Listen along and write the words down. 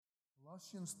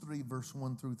Colossians 3, verse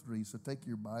 1 through 3. So take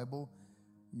your Bible,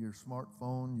 your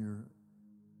smartphone, your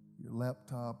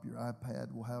laptop, your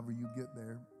iPad, well, however you get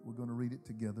there. We're going to read it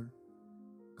together.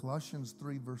 Colossians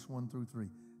 3, verse 1 through 3.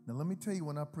 Now, let me tell you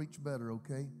when I preach better,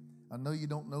 okay? I know you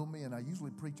don't know me, and I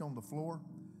usually preach on the floor,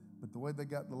 but the way they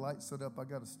got the lights set up, I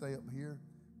got to stay up here.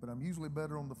 But I'm usually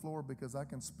better on the floor because I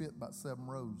can spit about 7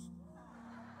 rows.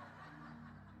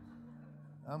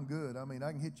 I'm good. I mean,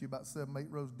 I can hit you about 7, 8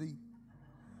 rows deep.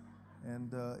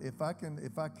 And if I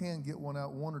can get one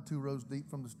out 1 or 2 rows deep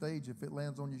from the stage, if it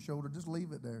lands on your shoulder, just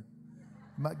leave it there.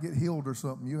 You might get healed or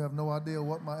something. You have no idea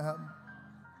what might happen.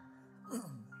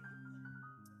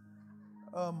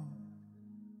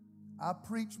 I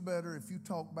preach better if you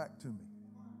talk back to me.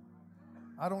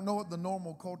 I don't know what the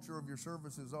normal culture of your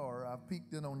services are. I've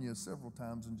peeked in on you several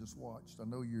times and just watched. I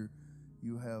know you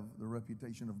have the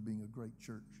reputation of being a great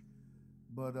church.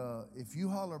 But if you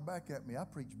holler back at me, I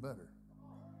preach better.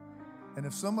 And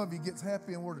if some of you gets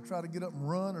happy and were to try to get up and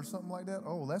run or something like that,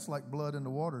 oh, that's like blood in the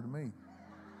water to me.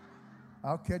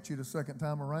 I'll catch you the second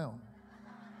time around.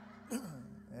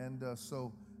 And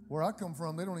so where I come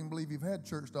from, they don't even believe you've had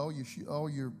church. All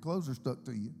your clothes are stuck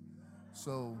to you.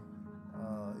 So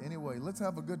anyway, let's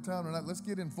have a good time tonight. Let's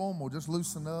get informal. Just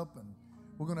loosen up, and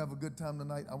we're going to have a good time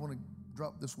tonight. I want to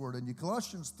drop this word in you.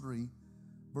 Colossians 3,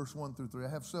 verse 1 through 3. I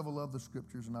have several other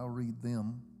scriptures, and I'll read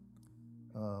them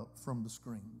from the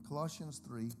screen. Colossians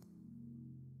 3,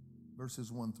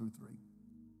 verses 1 through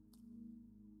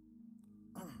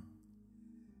 3.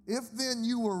 If then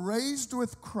you were raised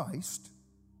with Christ,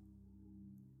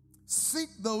 seek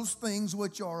those things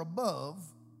which are above,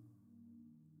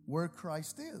 where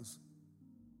Christ is,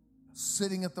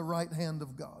 sitting at the right hand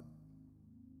of God.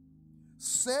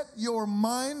 Set your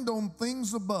mind on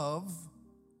things above,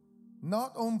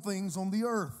 not on things on the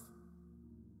earth.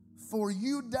 For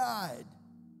you died,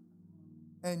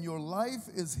 and your life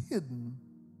is hidden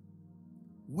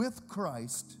with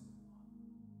Christ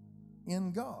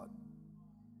in God.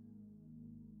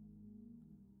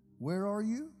 Where are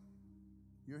you?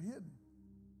 You're hidden.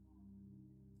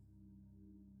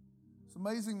 It's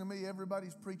amazing to me,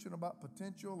 everybody's preaching about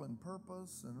potential and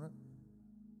purpose, and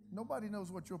nobody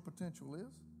knows what your potential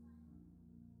is.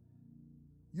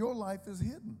 Your life is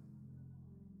hidden.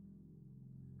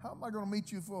 How am I going to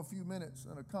meet you for a few minutes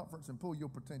in a conference and pull your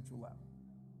potential out?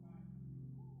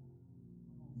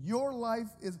 Your life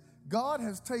is, God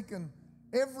has taken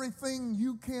everything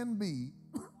you can be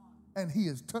and He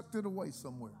has tucked it away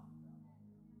somewhere.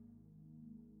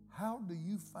 How do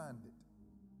you find it?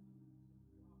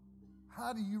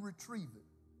 How do you retrieve it?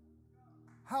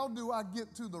 How do I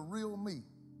get to the real me?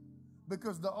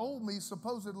 Because the old me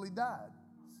supposedly died.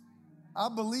 I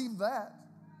believe that.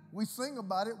 We sing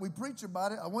about it. We preach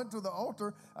about it. I went to the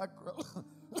altar.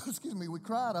 We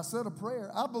cried. I said a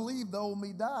prayer. I believe the old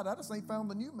me died. I just ain't found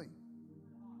the new me.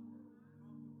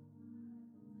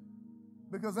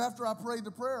 Because after I prayed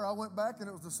the prayer, I went back and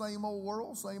it was the same old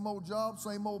world, same old job,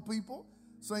 same old people,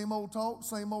 same old talk,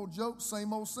 same old jokes,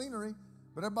 same old scenery.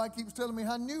 But everybody keeps telling me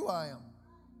how new I am.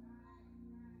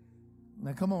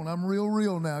 Now, come on, I'm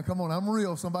real now. Come on, I'm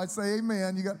real. Somebody say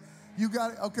amen. You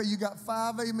got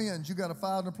 5 amens. You got to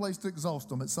find a place to exhaust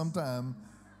them at some time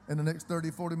in the next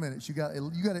 30, 40 minutes. You got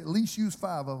to at least use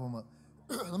 5 of them up.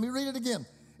 Let me read it again.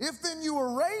 If then you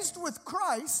were raised with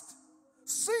Christ,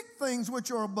 seek things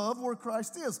which are above where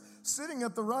Christ is, sitting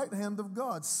at the right hand of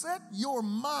God. Set your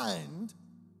mind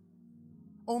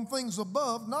on things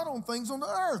above, not on things on the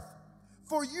earth.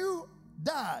 For you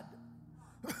died.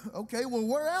 Okay, well,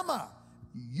 where am I?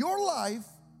 Your life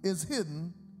is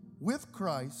hidden with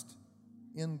Christ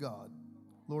in God.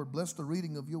 Lord, bless the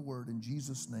reading of your word in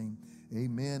Jesus' name.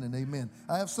 Amen and amen.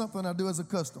 I have something I do as a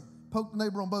custom. Poke the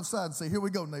neighbor on both sides and say, here we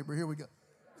go, neighbor, here we go.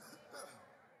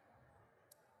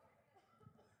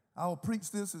 I will preach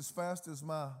this as fast as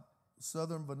my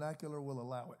southern vernacular will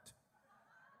allow it.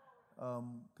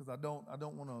 Because I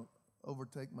don't want to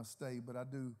overtake my stay, but I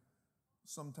do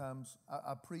sometimes.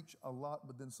 I preach a lot,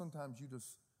 but then sometimes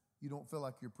you don't feel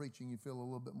like you're preaching. You feel a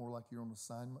little bit more like you're on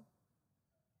assignment.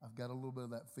 I've got a little bit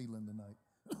of that feeling tonight.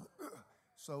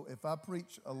 So if I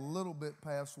preach a little bit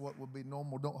past what would be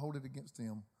normal, don't hold it against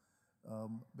him,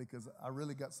 because I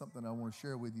really got something I want to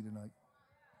share with you tonight.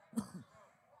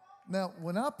 Now,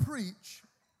 when I preach,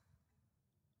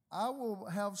 I will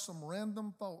have some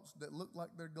random thoughts that look like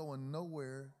they're going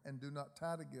nowhere and do not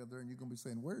tie together, and you're going to be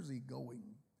saying, where's he going?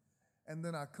 And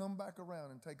then I come back around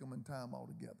and take them in time all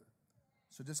together.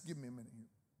 So just give me a minute here.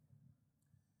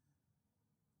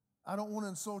 I don't want to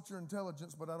insult your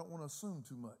intelligence, but I don't want to assume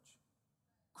too much.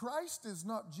 Christ is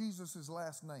not Jesus'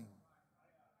 last name.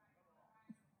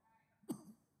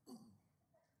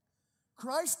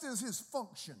 Christ is his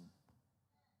function.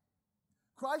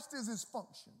 Christ is his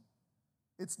function.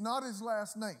 It's not his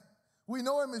last name. We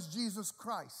know him as Jesus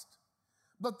Christ.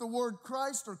 But the word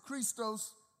Christ or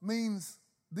Christos means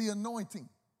the anointing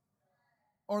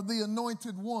or the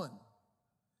anointed one.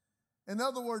 In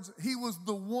other words, he was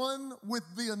the one with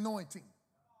the anointing.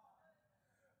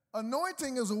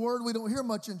 Anointing is a word we don't hear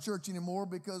much in church anymore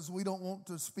because we don't want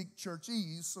to speak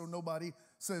churchese, so nobody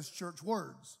says church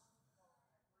words.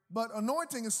 But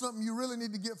anointing is something you really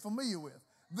need to get familiar with.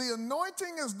 The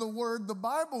anointing is the word the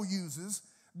Bible uses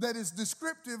that is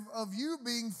descriptive of you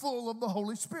being full of the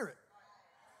Holy Spirit.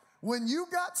 When you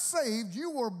got saved,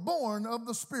 you were born of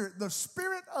the Spirit. The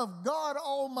Spirit of God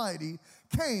Almighty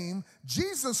came,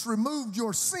 Jesus removed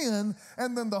your sin,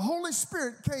 and then the Holy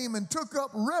Spirit came and took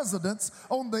up residence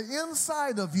on the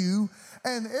inside of you,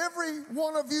 and every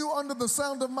one of you under the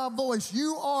sound of my voice,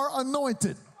 you are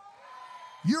anointed.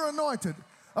 You're anointed.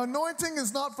 Anointing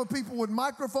is not for people with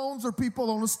microphones or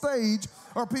people on a stage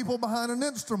or people behind an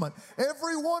instrument.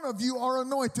 Every one of you are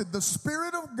anointed. The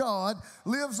Spirit of God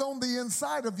lives on the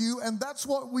inside of you, and that's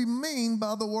what we mean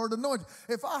by the word anointed.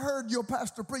 If I heard your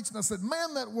pastor preach and I said,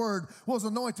 man, that word was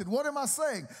anointed, what am I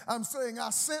saying? I'm saying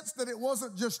I sense that it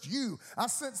wasn't just you. I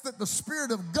sense that the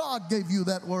Spirit of God gave you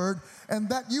that word and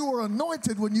that you were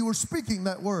anointed when you were speaking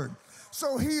that word.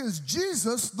 So he is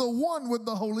Jesus, the one with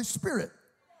the Holy Spirit.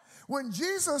 When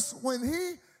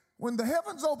the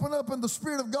heavens opened up and the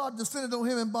Spirit of God descended on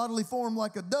him in bodily form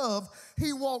like a dove,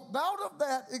 he walked out of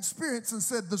that experience and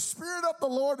said, the Spirit of the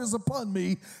Lord is upon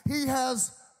me. He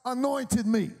has anointed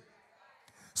me.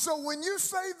 So when you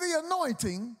say the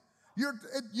anointing,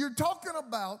 you're talking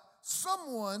about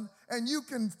someone, and you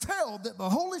can tell that the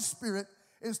Holy Spirit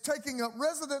is taking up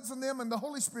residence in them and the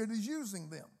Holy Spirit is using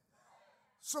them.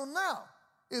 So now,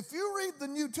 if you read the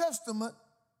New Testament,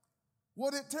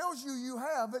 what it tells you you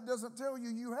have, it doesn't tell you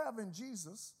you have in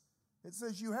Jesus. It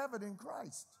says you have it in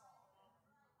Christ.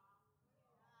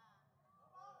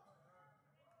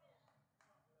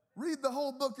 Read the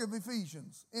whole book of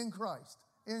Ephesians. In Christ,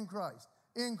 in Christ,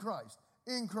 in Christ,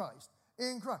 in Christ,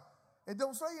 in Christ. It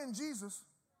don't say in Jesus.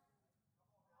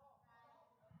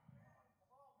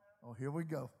 Oh, here we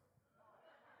go.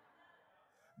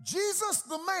 Jesus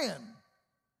the man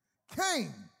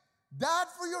came, died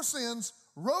for your sins,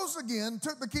 rose again,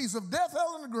 took the keys of death,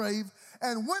 hell, and the grave,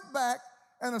 and went back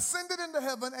and ascended into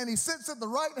heaven, and he sits at the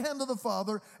right hand of the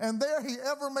Father, and there he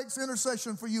ever makes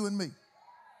intercession for you and me.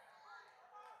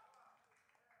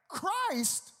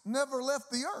 Christ never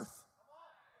left the earth.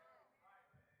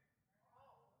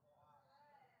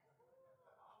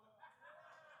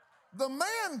 The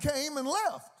man came and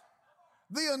left.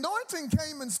 The anointing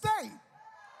came and stayed.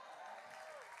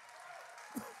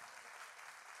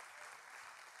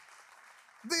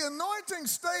 The anointing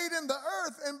stayed in the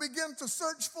earth and began to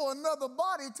search for another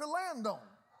body to land on.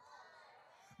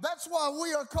 That's why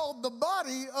we are called the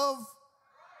body of.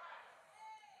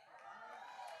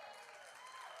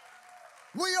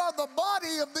 We are the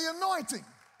body of the anointing.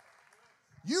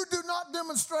 You do not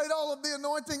demonstrate all of the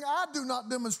anointing. I do not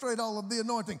demonstrate all of the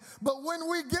anointing. But when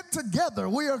we get together,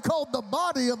 we are called the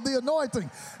body of the anointing.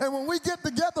 And when we get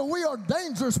together, we are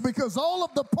dangerous because all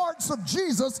of the parts of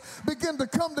Jesus begin to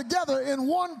come together in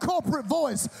one corporate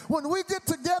voice. When we get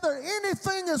together,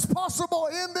 anything is possible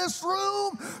in this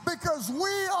room because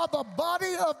we are the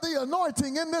body of the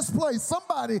anointing in this place.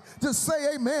 Somebody just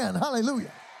say amen.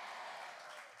 Hallelujah.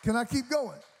 Can I keep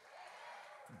going?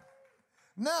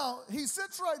 Now, he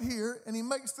sits right here and he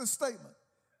makes this statement.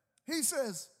 He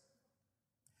says,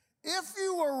 if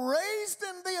you were raised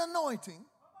in the anointing,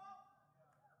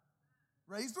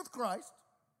 raised with Christ,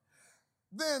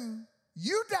 then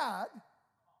you died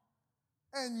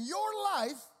and your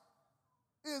life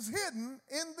is hidden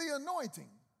in the anointing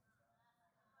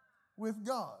with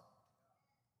God.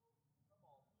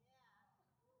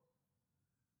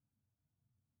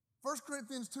 1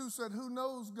 Corinthians 2 said, who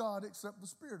knows God except the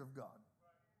Spirit of God?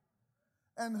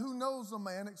 And who knows a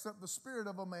man except the spirit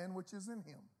of a man which is in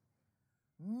him?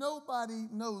 Nobody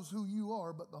knows who you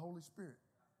are but the Holy Spirit,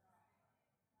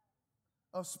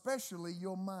 especially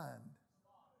your mind.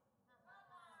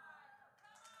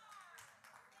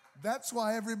 That's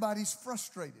why everybody's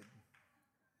frustrated,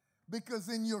 because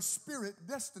in your spirit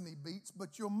destiny beats,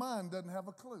 but your mind doesn't have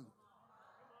a clue.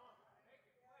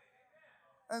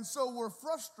 And so we're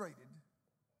frustrated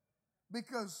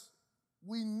because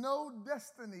we know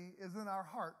destiny is in our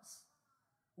hearts.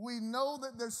 We know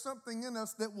that there's something in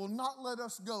us that will not let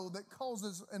us go, that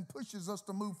causes and pushes us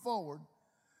to move forward.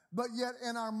 But yet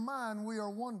in our mind, we are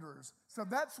wanderers. So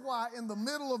that's why in the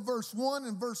middle of verse 1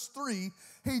 and verse 3,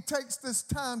 he takes this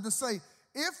time to say,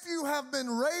 if you have been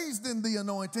raised in the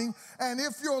anointing, and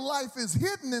if your life is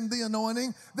hidden in the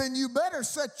anointing, then you better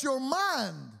set your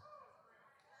mind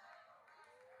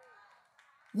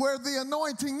where the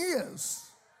anointing is.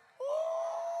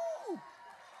 Ooh.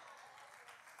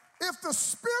 If the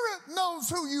Spirit knows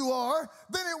who you are,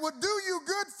 then it would do you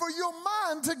good for your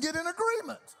mind to get in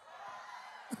agreement.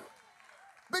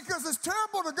 Because it's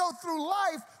terrible to go through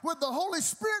life with the Holy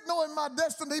Spirit knowing my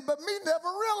destiny, but me never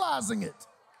realizing it.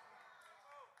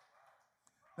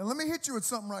 Now, let me hit you with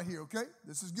something right here, okay?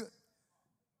 This is good.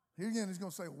 Here again, he's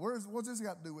going to say, what's this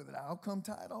got to do with it? I'll come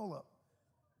tie it all up.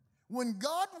 When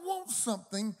God wants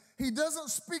something, he doesn't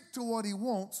speak to what he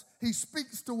wants. He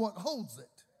speaks to what holds it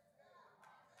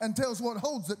and tells what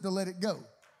holds it to let it go.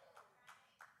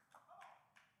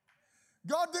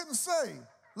 God didn't say,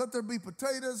 let there be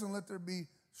potatoes and let there be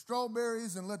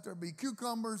strawberries and let there be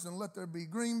cucumbers and let there be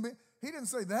green beans. He didn't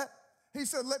say that. He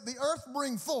said, let the earth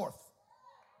bring forth.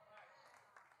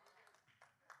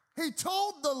 He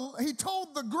told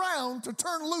the ground to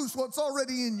turn loose what's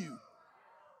already in you.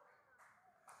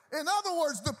 In other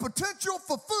words, the potential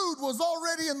for food was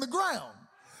already in the ground.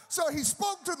 So he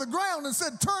spoke to the ground and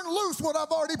said, turn loose what I've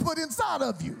already put inside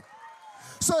of you.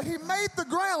 So he made the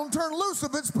ground turn loose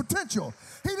of its potential.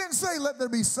 He didn't say, let there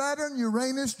be Saturn,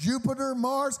 Uranus, Jupiter,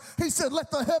 Mars. He said,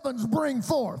 let the heavens bring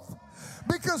forth.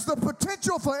 Because the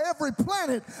potential for every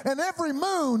planet and every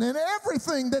moon and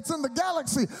everything that's in the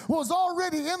galaxy was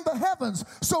already in the heavens.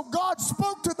 So God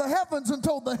spoke to the heavens and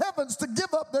told the heavens to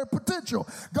give up their potential.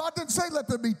 God didn't say, let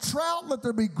there be trout, let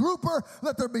there be grouper,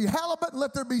 let there be halibut,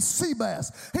 let there be sea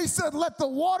bass. He said, let the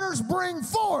waters bring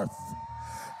forth.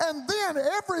 And then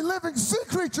every living sea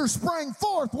creature sprang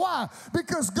forth. Why?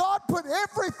 Because God put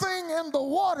everything in the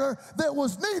water that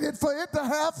was needed for it to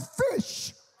have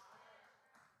fish.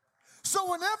 So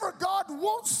whenever God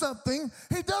wants something,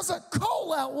 he doesn't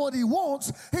call out what he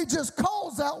wants. He just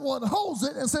calls out what holds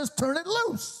it and says, turn it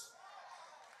loose.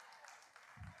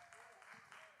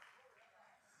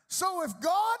 So if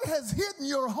God has hidden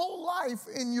your whole life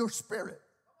in your spirit,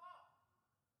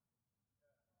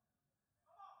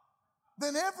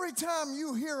 then every time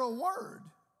you hear a word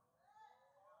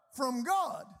from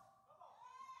God,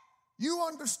 you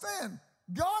understand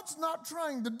God's not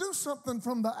trying to do something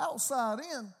from the outside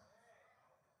in.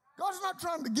 God's not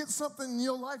trying to get something in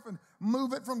your life and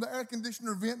move it from the air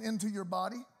conditioner vent into your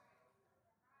body.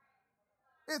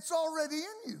 It's already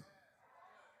in you.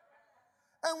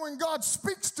 And when God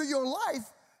speaks to your life,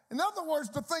 in other words,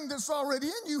 the thing that's already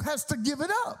in you has to give it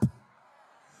up.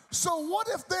 So what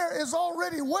if there is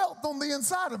already wealth on the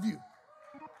inside of you?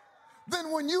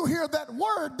 Then when you hear that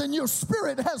word, then your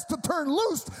spirit has to turn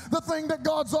loose the thing that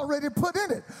God's already put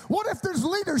in it. What if there's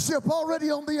leadership already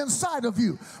on the inside of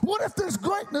you? What if there's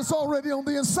greatness already on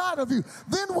the inside of you?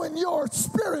 Then when your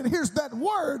spirit hears that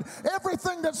word,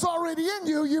 everything that's already in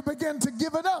you, you begin to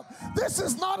give it up. This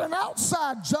is not an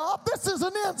outside job. This is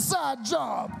an inside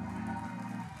job.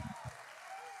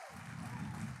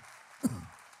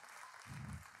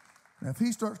 Now, if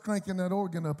he starts cranking that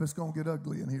organ up, it's going to get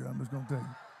ugly in here. I'm just going to tell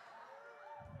you.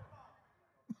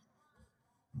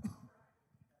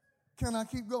 Can I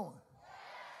keep going?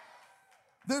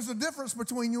 There's a difference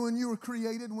between you and you were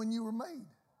created when you were made.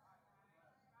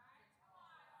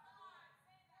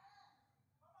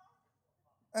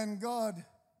 And God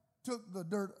took the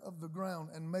dirt of the ground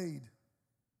and made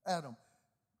Adam.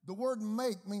 The word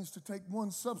make means to take one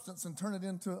substance and turn it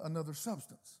into another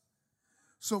substance.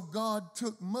 So God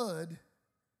took mud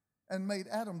and made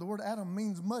Adam. The word Adam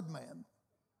means mud man.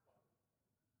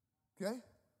 Okay?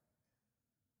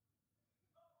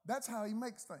 That's how he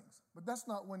makes things. But that's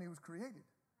not when he was created.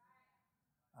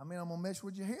 I mean, I'm going to mess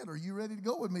with your head. Are you ready to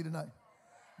go with me tonight?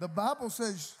 The Bible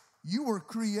says you were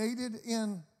created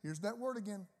in, here's that word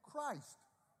again, Christ.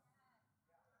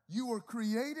 You were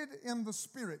created in the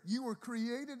Spirit. You were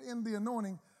created in the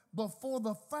anointing before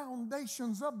the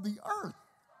foundations of the earth.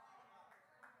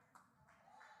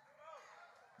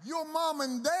 Your mom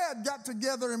and dad got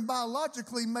together and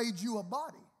biologically made you a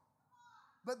body.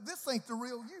 But this ain't the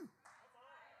real you.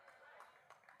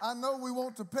 I know we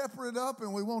want to pepper it up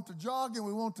and we want to jog and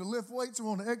we want to lift weights and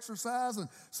we want to exercise, and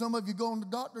some of you go to the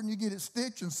doctor and you get it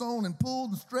stitched and sewn and pulled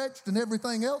and stretched and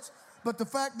everything else. But the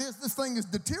fact is, this thing is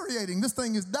deteriorating. This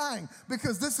thing is dying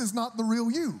because this is not the real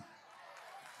you.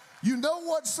 You know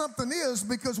what something is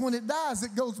because when it dies,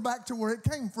 it goes back to where it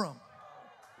came from.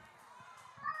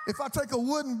 If I take a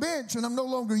wooden bench and I'm no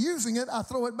longer using it, I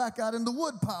throw it back out in the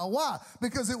wood pile. Why?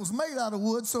 Because it was made out of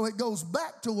wood, so it goes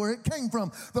back to where it came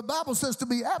from. The Bible says to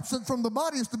be absent from the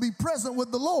body is to be present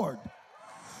with the Lord.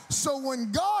 So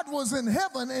when God was in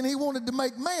heaven and he wanted to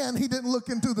make man, he didn't look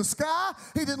into the sky,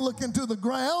 he didn't look into the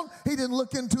ground, he didn't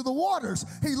look into the waters.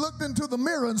 He looked into the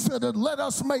mirror and said, let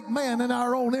us make man in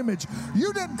our own image.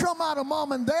 You didn't come out of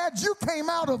mom and dad, you came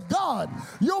out of God.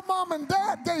 Your mom and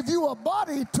dad gave you a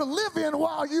body to live in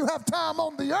while you have time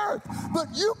on the earth, but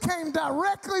you came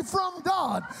directly from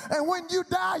God. And when you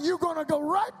die, you're going to go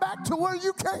right back to where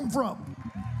you came from.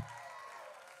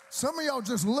 Some of y'all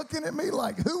just looking at me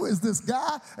like, who is this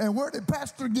guy and where did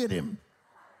Pastor get him?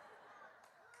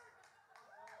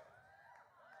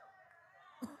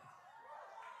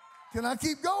 Can I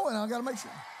keep going? I got to make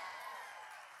sure.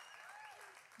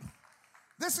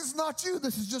 This is not you.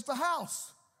 This is just a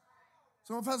house.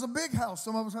 Some of us has a big house.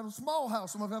 Some of us have a small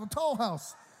house. Some of us have a tall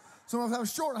house. Some of us have a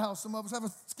short house. Some of us have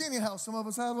a skinny house. Some of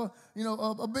us have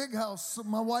a big house.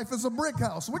 My wife is a brick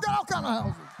house. We got all kind of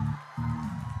houses.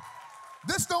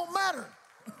 This don't matter.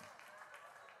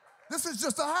 This is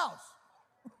just a house.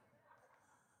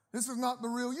 This is not the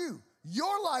real you.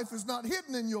 Your life is not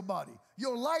hidden in your body.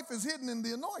 Your life is hidden in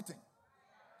the anointing.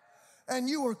 And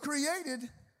you were created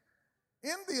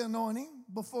in the anointing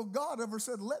before God ever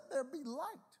said, let there be light.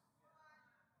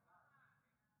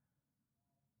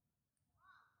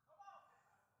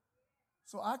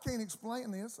 So I can't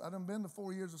explain this. I done been to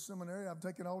 4 years of seminary. I've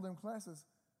taken all them classes.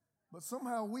 But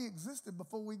somehow we existed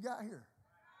before we got here.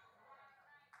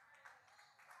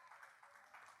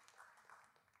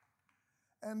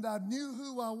 And I knew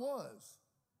who I was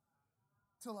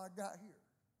till I got here.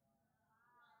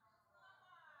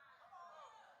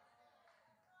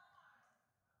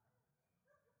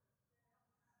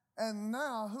 And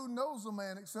now, who knows a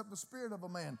man except the spirit of a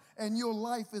man? And your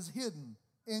life is hidden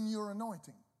in your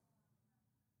anointing.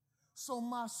 So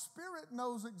my spirit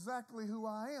knows exactly who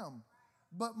I am.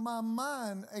 But my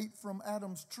mind ate from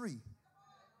Adam's tree.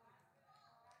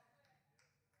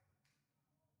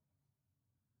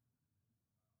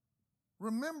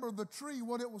 Remember the tree,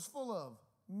 what it was full of?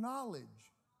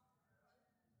 Knowledge.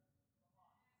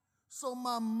 So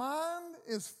my mind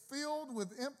is filled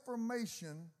with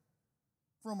information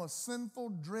from a sinful,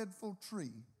 dreadful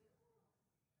tree.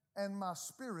 And my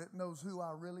spirit knows who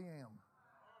I really am.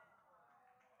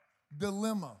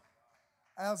 Dilemma.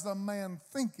 As a man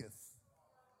thinketh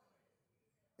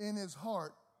in his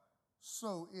heart,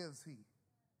 so is he.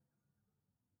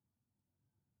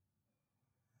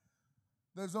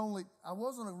 I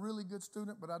wasn't a really good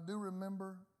student, but I do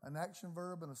remember an action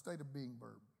verb and a state of being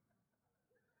verb.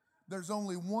 There's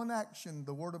only one action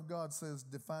the Word of God says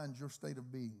defines your state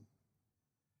of being.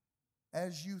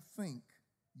 As you think,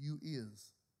 you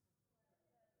is.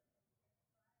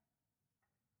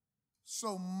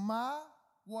 So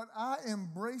what I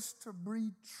embrace to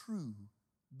be true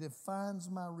defines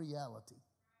my reality.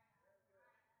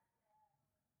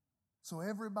 So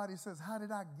everybody says, how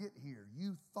did I get here?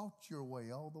 You thought your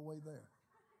way all the way there.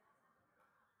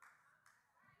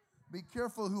 Be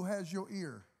careful who has your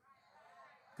ear,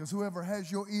 because whoever has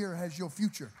your ear has your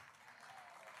future.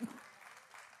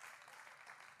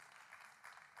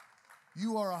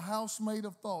 You are a house made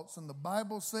of thoughts, and the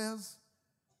Bible says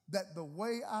that the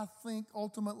way I think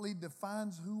ultimately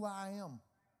defines who I am.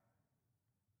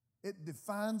 It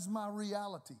defines my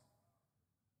reality.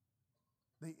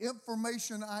 The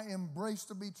information I embrace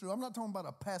to be true. I'm not talking about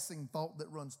a passing thought that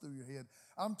runs through your head.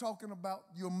 I'm talking about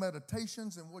your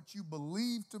meditations, and what you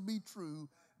believe to be true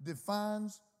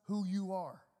defines who you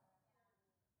are.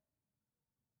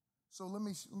 So let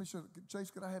me show you. Chase,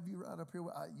 could I have you right up here?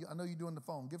 I know you're doing the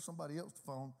phone. Give somebody else the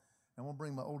phone, and we'll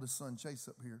bring my oldest son, Chase,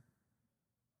 up here.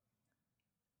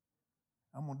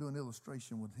 I'm going to do an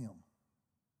illustration with him.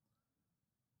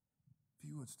 If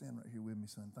you would stand right here with me,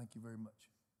 son. Thank you very much.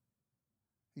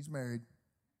 He's married.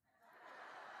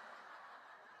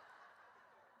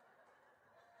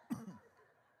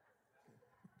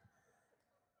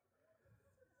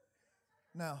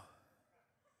 Now,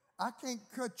 I can't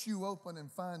cut you open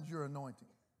and find your anointing.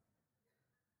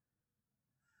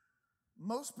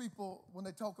 Most people, when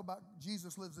they talk about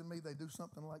Jesus lives in me, they do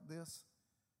something like this.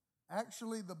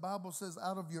 Actually, the Bible says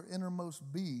out of your innermost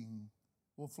being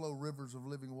will flow rivers of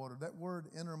living water. That word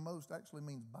innermost actually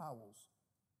means bowels.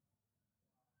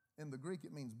 In the Greek,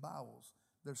 it means bowels.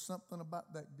 There's something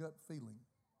about that gut feeling.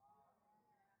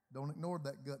 Don't ignore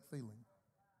that gut feeling.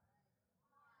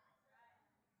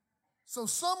 So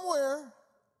somewhere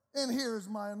in here is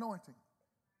my anointing.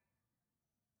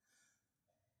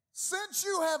 Since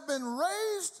you have been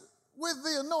raised with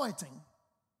the anointing,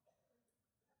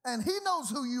 and He knows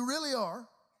who you really are,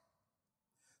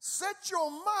 set your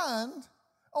mind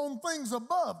on things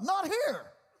above, not here,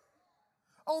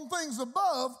 on things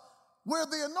above where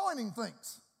the anointing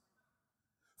thinks.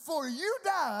 For you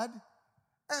died,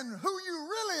 and who you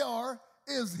really are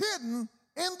is hidden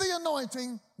in the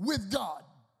anointing with God.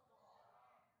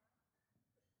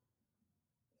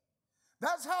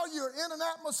 That's how you're in an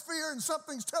atmosphere and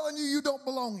something's telling you you don't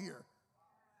belong here.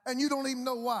 And you don't even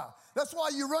know why. That's why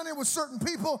you run in with certain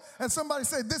people and somebody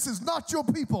say, this is not your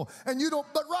people. And you don't,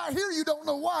 but right here you don't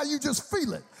know why, you just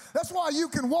feel it. That's why you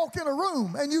can walk in a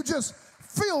room and you just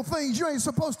feel things you ain't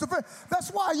supposed to feel. That's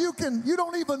why you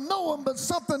don't even know him, but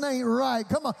something ain't right.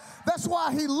 Come on. That's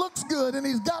why he looks good and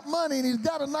he's got money and he's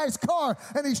got a nice car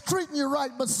and he's treating you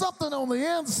right, but something on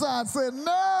the inside said,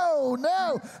 no,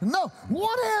 no, no.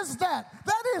 What is that?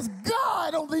 That is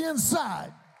God on the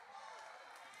inside.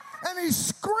 And he's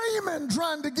screaming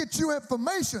trying to get you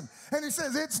information. And he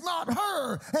says, it's not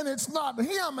her, and it's not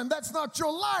him, and that's not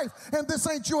your life, and this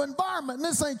ain't your environment, and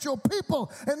this ain't your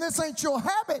people, and this ain't your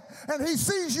habit. And he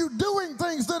sees you doing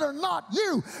things that are not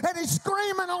you. And he's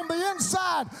screaming on the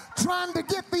inside, trying to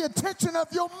get the attention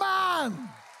of your mind.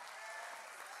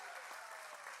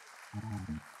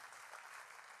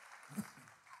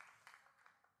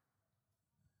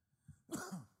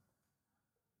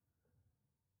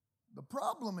 The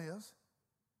problem is,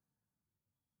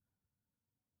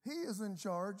 he is in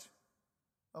charge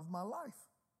of my life.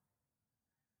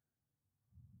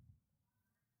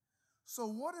 So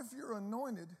what if you're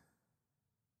anointed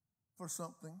for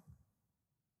something?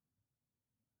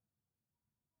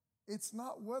 It's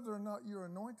not whether or not you're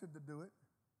anointed to do it.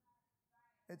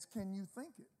 It's can you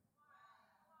think it?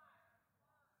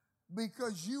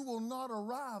 Because you will not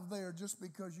arrive there just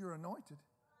because you're anointed.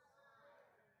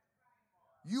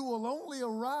 You will only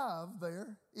arrive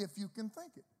there if you can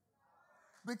think it.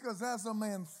 Because as a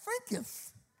man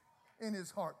thinketh in his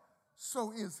heart,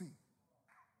 so is he.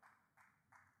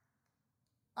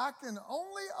 I can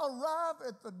only arrive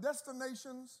at the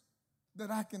destinations that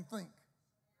I can think.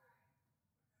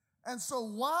 And so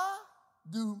why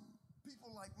do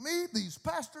people like me, these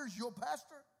pastors, your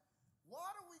pastor, why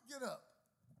do we get up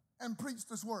and preach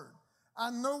this word? I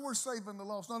know we're saving the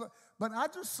lost, but I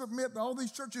just submit to all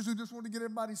these churches who just want to get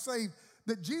everybody saved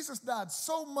that Jesus died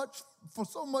so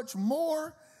much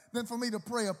more than for me to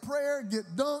pray a prayer, get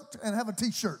dunked, and have a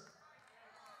t-shirt.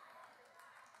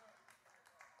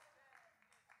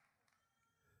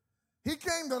 He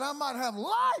came that I might have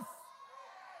life,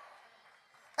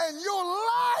 and your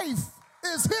life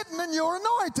is hidden in your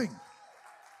anointing.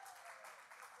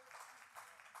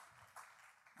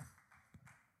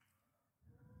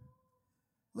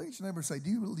 Look at your neighbor and say, do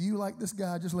you like this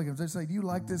guy? Just look at him. They say, do you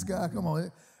like this guy? Come on.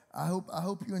 I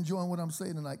hope you're enjoying what I'm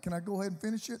saying tonight. Can I go ahead and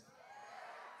finish it?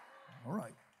 All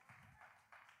right.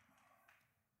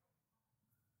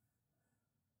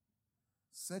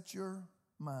 Set your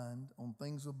mind on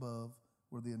things above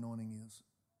where the anointing is.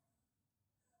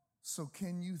 So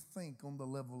can you think on the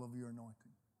level of your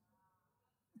anointing?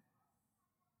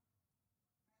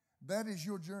 That is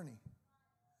your journey.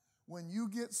 When you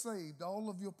get saved, all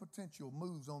of your potential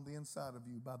moves on the inside of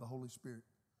you by the Holy Spirit.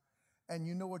 And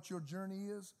you know what your journey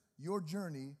is? Your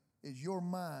journey is your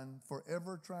mind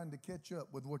forever trying to catch up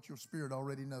with what your spirit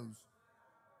already knows.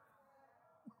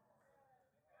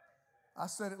 I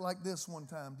said it like this one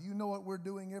time. Do you know what we're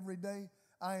doing every day?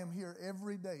 I am here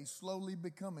every day slowly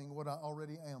becoming what I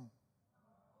already am.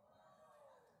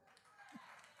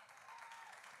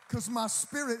 Because my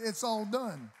spirit, it's all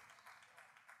done.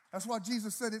 That's why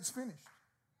Jesus said it's finished.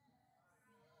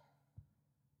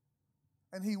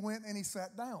 And he went and he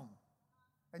sat down.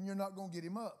 And you're not going to get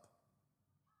him up.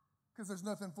 Because there's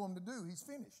nothing for him to do. He's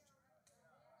finished.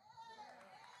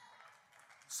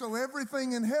 So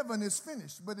everything in heaven is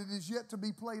finished, but it is yet to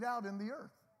be played out in the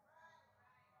earth.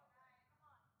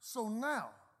 So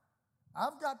now,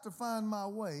 I've got to find my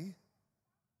way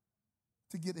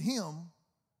to get him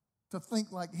to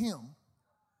think like him.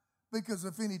 Because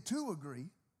if any two agree,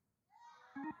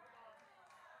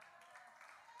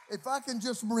 if I can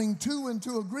just bring two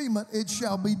into agreement, it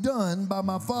shall be done by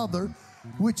my Father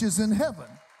which is in heaven.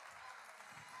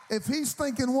 If he's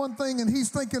thinking one thing and he's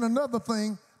thinking another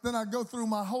thing, then I go through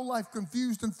my whole life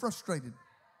confused and frustrated.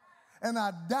 And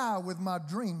I die with my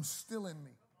dreams still in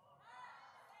me.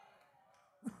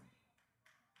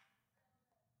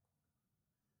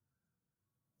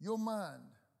 Your mind,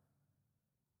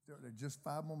 just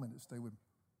 5 more minutes, stay with me.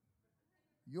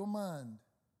 Your mind.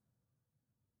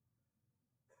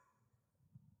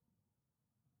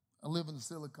 I live in the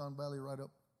Silicon Valley right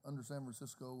up under San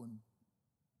Francisco, and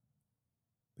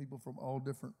people from all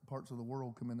different parts of the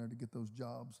world come in there to get those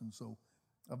jobs. And so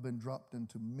I've been dropped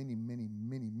into many, many,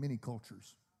 many, many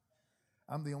cultures.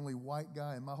 I'm the only white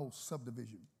guy in my whole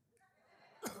subdivision.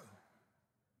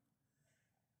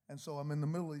 And so I'm in the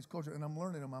middle of these cultures, and I'm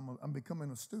learning them. I'm becoming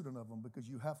a student of them because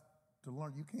you have to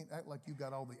learn. You can't act like you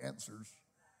got all the answers.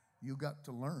 You got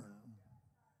to learn.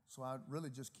 So I really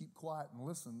just keep quiet and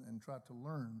listen and try to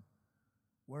learn.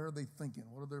 Where are they thinking?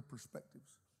 What are their perspectives?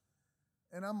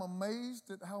 And I'm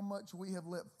amazed at how much we have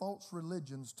let false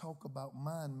religions talk about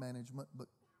mind management, but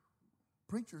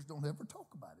preachers don't ever talk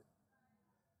about it.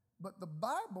 But the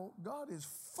Bible, God is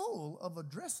full of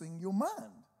addressing your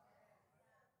mind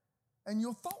and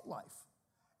your thought life.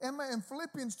 And in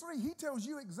Philippians 3, he tells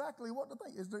you exactly what to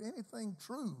think. Is there anything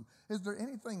true? Is there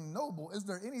anything noble? Is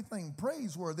there anything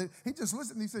praiseworthy? He just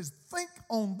listens and he says, think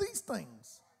on these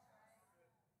things.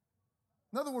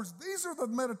 In other words, these are the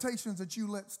meditations that you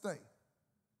let stay.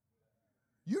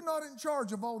 You're not in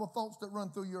charge of all the thoughts that run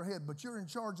through your head, but you're in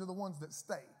charge of the ones that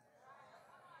stay.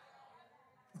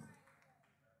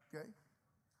 Okay?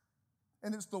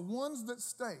 And it's the ones that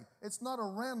stay. It's not a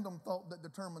random thought that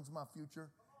determines my future.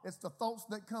 It's the thoughts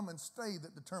that come and stay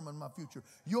that determine my future.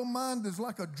 Your mind is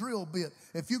like a drill bit.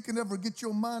 If you can ever get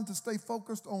your mind to stay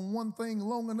focused on one thing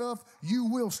long enough, you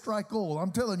will strike oil.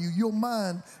 I'm telling you, your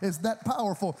mind is that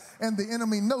powerful, and the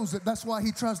enemy knows it. That's why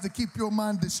he tries to keep your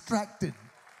mind distracted.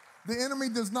 The enemy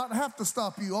does not have to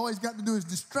stop you. All he's got to do is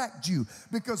distract you,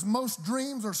 because most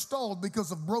dreams are stalled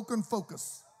because of broken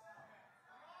focus.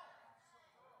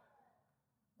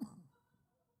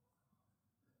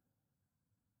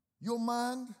 Your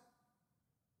mind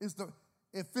is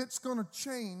if it's going to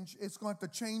change, it's going to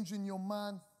change in your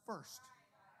mind first.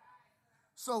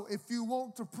 So if you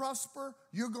want to prosper,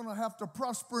 you're going to have to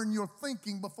prosper in your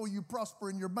thinking before you prosper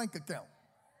in your bank account.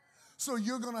 So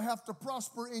you're going to have to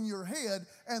prosper in your head,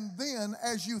 and then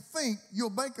as you think, your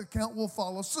bank account will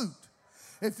follow suit.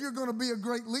 If you're going to be a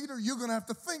great leader, you're going to have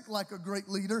to think like a great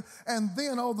leader, and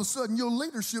then all of a sudden your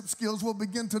leadership skills will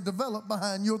begin to develop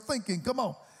behind your thinking. Come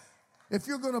on. If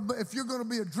you're going to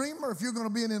be a dreamer, if you're going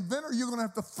to be an inventor, you're going to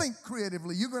have to think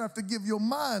creatively. You're going to have to give your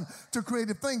mind to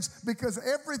creative things, because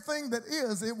everything that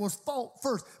is, it was thought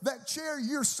first. That chair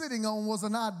you're sitting on was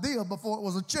an idea before it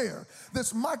was a chair.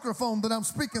 This microphone that I'm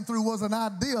speaking through was an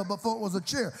idea before it was a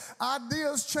chair.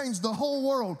 Ideas change the whole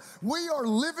world. We are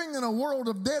living in a world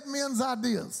of dead men's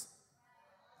ideas.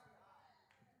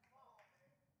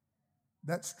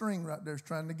 That string right there is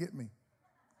trying to get me.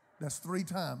 That's 3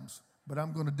 times. But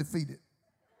I'm going to defeat it.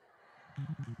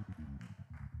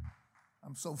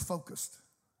 I'm so focused.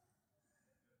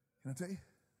 Can I tell you?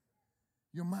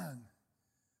 Your mind.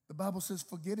 The Bible says,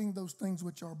 forgetting those things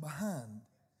which are behind,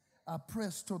 I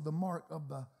press toward the mark of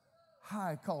the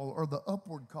high call or the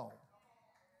upward call.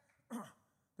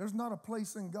 There's not a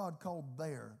place in God called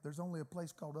there. There's only a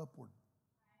place called upward.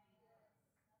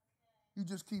 You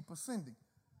just keep ascending.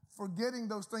 Forgetting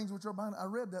those things which are behind. I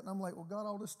read that and I'm like, well, God,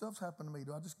 all this stuff's happened to me.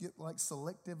 Do I just get like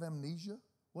selective amnesia?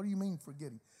 What do you mean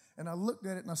forgetting? And I looked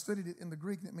at it and I studied it in the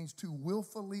Greek, and it means to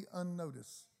willfully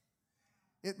unnotice.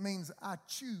 It means I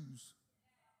choose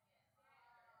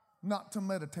not to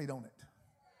meditate on it.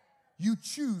 You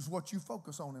choose what you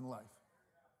focus on in life.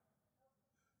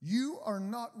 You are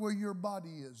not where your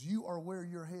body is. You are where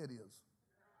your head is.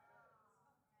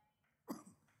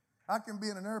 I can be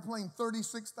in an airplane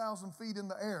 36,000 feet in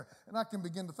the air, and I can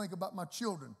begin to think about my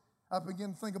children. I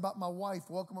begin to think about my wife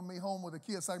welcoming me home with a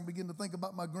kiss. I can begin to think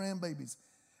about my grandbabies.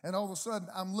 And all of a sudden,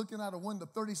 I'm looking out a window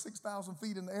 36,000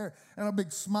 feet in the air, and a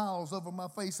big smile's over my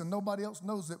face, and nobody else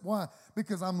knows it. Why?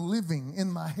 Because I'm living in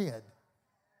my head.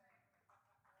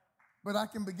 But I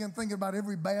can begin thinking about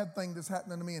every bad thing that's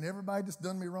happening to me and everybody that's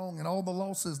done me wrong and all the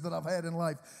losses that I've had in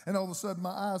life. And all of a sudden,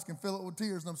 my eyes can fill it with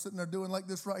tears, and I'm sitting there doing like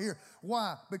this right here.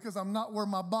 Why? Because I'm not where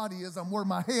my body is. I'm where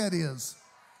my head is.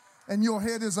 And your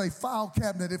head is a file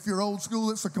cabinet. If you're old school,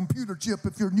 it's a computer chip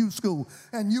if you're new school.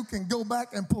 And you can go back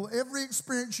and pull every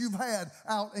experience you've had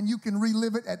out, and you can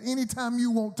relive it at any time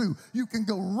you want to. You can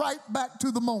go right back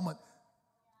to the moment.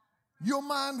 Your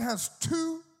mind has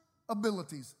 2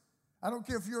 abilities. I don't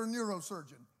care if you're a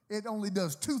neurosurgeon. It only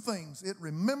does 2 things. It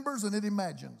remembers and it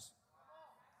imagines.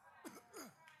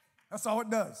 That's all it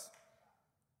does.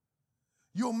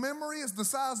 Your memory is the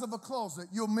size of a closet.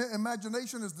 Your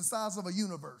imagination is the size of a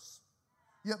universe.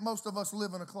 Yet most of us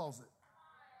live in a closet.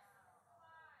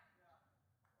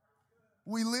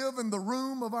 We live in the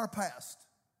room of our past.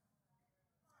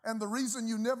 And the reason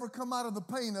you never come out of the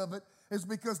pain of it is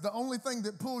because the only thing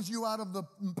that pulls you out of the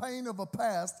pain of a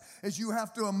past is you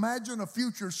have to imagine a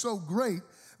future so great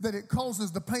that it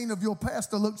causes the pain of your past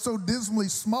to look so dismally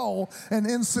small and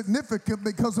insignificant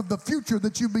because of the future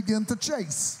that you begin to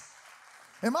chase.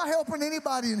 Am I helping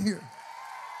anybody in here?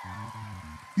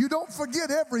 You don't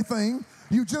forget everything.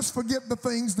 You just forget the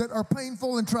things that are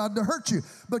painful and tried to hurt you.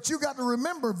 But you got to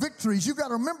remember victories. You got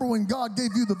to remember when God gave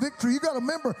you the victory. You got to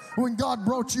remember when God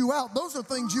brought you out. Those are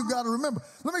things you got to remember.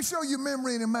 Let me show you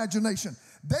memory and imagination.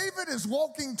 David is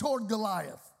walking toward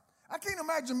Goliath. I can't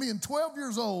imagine being 12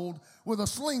 years old with a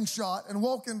slingshot and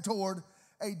walking toward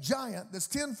a giant that's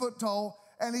 10 foot tall,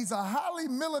 and he's a highly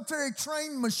military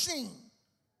trained machine.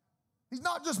 He's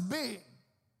not just big.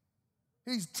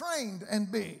 He's trained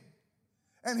and big.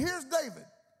 And here's David.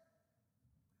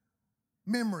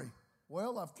 Memory.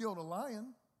 Well, I've killed a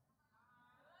lion.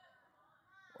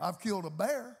 I've killed a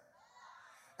bear.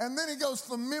 And then he goes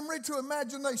from memory to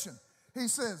imagination. He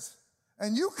says,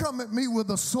 and you come at me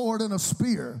with a sword and a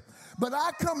spear, but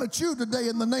I come at you today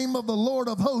in the name of the Lord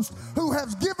of hosts, who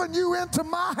has given you into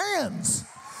my hands.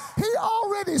 He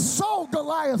already saw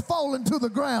Goliath falling to the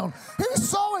ground. He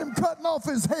saw him cutting off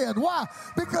his head. Why?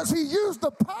 Because he used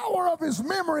the power of his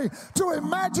memory to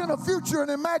imagine a future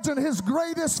and imagine his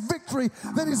greatest victory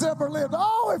that he's ever lived.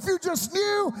 Oh, if you just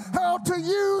knew how to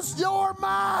use your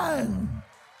mind.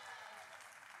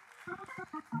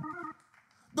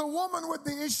 The woman with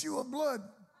the issue of blood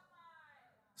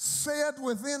said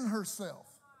within herself,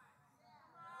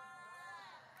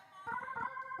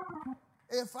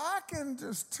 if I can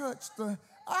just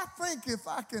I think if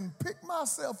I can pick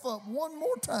myself up one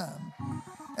more time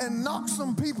and knock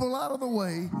some people out of the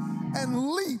way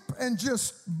and leap and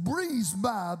just breeze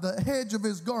by the hedge of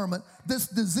his garment, this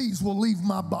disease will leave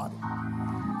my body.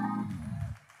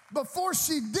 Before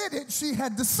she did it, she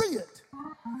had to see it.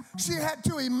 She had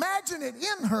to imagine it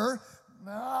in her.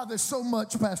 There's so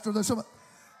much, Pastor. There's so much.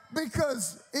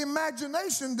 Because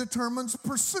imagination determines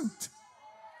pursuit.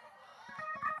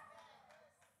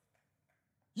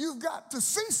 You've got to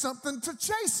see something to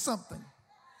chase something.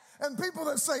 And people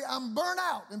that say, I'm burnt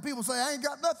out, and people say, I ain't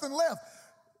got nothing left.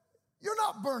 You're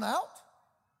not burnt out.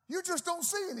 You just don't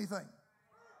see anything.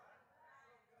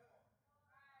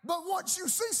 But once you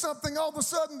see something, all of a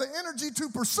sudden the energy to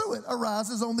pursue it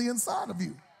arises on the inside of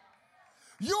you.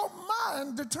 Your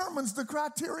mind determines the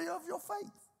criteria of your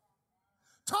faith.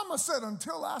 Thomas said,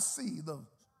 until I see the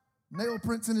nail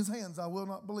prints in his hands, I will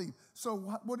not believe. So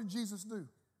what did Jesus do?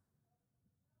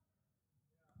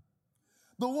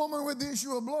 The woman with the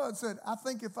issue of blood said, I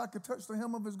think if I could touch the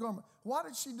hem of his garment. Why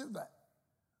did she do that?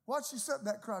 Why did she set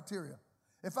that criteria?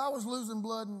 If I was losing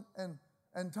blood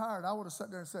and tired, I would have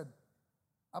sat there and said,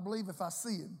 I believe if I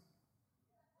see him.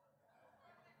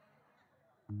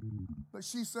 But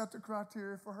she set the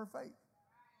criteria for her faith.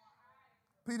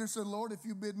 Peter said, Lord, if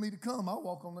you bid me to come, I'll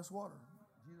walk on this water.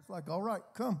 Jesus like, all right,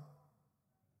 come.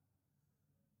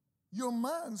 Your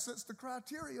mind sets the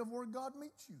criteria of where God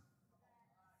meets you.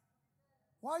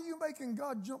 Why are you making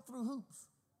God jump through hoops?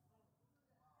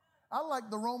 I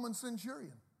like the Roman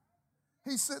centurion.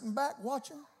 He's sitting back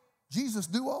watching Jesus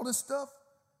do all this stuff.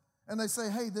 And they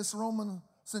say, hey, this Roman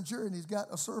centurion, he's got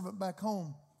a servant back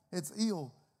home. It's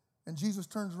ill. And Jesus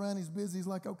turns around, he's busy. He's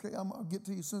like, okay, I'll get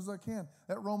to you as soon as I can.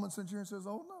 That Roman centurion says,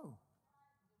 oh, no.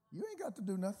 You ain't got to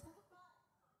do nothing.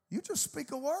 You just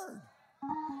speak a word.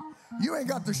 You ain't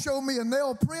got to show me a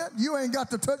nail print. You ain't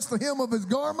got to touch the hem of his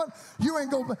garment. You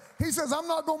ain't going. He says, I'm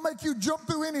not going to make you jump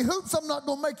through any hoops. I'm not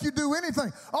going to make you do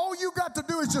anything. All you got to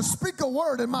do is just speak a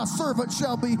word and my servant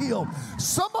shall be healed.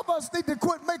 Some of us need to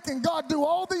quit making God do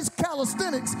all these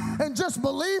calisthenics and just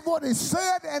believe what he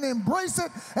said and embrace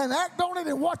it and act on it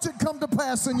and watch it come to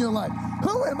pass in your life.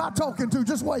 Who am I talking to?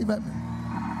 Just wave at me.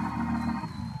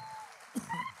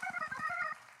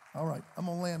 All right, I'm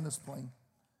going to land this plane.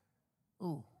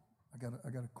 Oh, I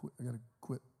gotta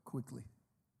quit quickly.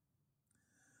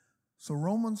 So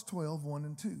Romans 12, 1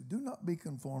 and 2. Do not be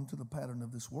conformed to the pattern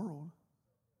of this world,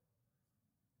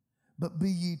 but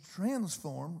be ye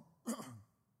transformed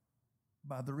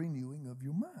by the renewing of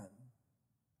your mind,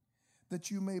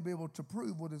 that you may be able to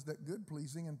prove what is that good,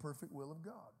 pleasing, and perfect will of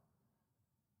God.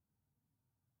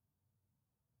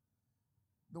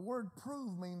 The word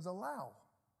prove means allow.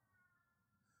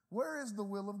 Where is the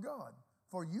will of God?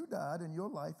 For you died and your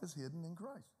life is hidden in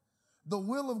Christ. The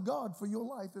will of God for your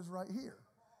life is right here.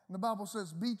 And the Bible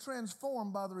says, be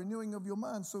transformed by the renewing of your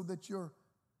mind so that your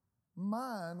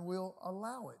mind will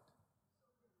allow it.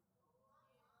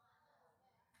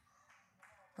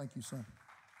 Thank you, son.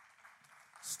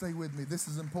 Stay with me. This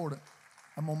is important.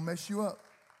 I'm going to mess you up.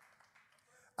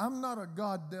 I'm not a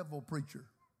God-devil preacher.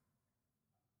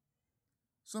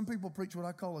 Some people preach what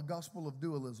I call a gospel of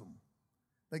dualism.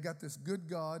 They got this good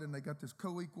God and they got this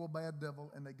co-equal bad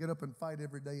devil, and they get up and fight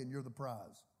every day and you're the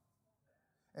prize.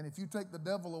 And if you take the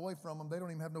devil away from them, they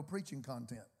don't even have no preaching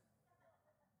content.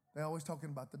 They're always talking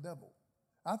about the devil.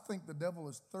 I think the devil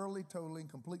is thoroughly, totally, and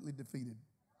completely defeated.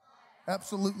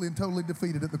 Absolutely and totally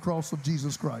defeated at the cross of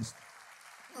Jesus Christ.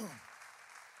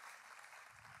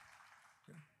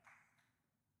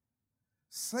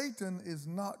 Satan is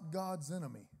not God's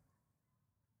enemy.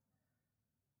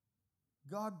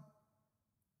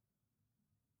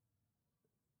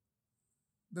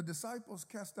 The disciples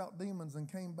cast out demons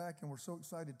and came back and were so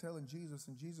excited telling Jesus,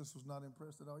 and Jesus was not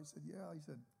impressed at all. He said, yeah, he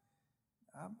said,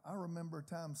 I remember a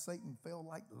time Satan fell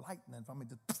like lightning.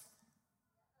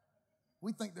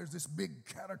 We think there's this big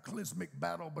cataclysmic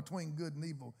battle between good and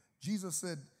evil. Jesus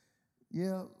said,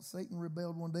 yeah, Satan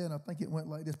rebelled one day, and I think it went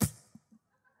like this.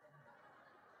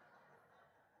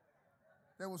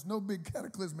 There was no big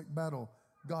cataclysmic battle.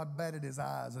 God batted his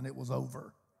eyes, and it was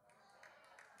over.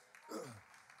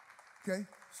 Okay,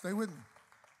 stay with me.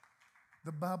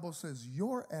 The Bible says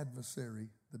your adversary,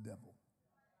 the devil.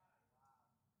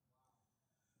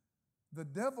 The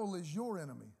devil is your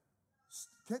enemy.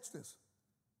 Catch this.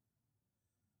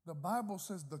 The Bible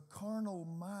says the carnal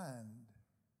mind,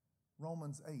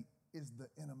 Romans 8, is the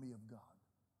enemy of God.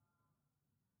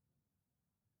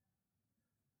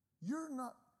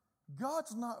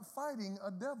 God's not fighting a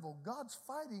devil. God's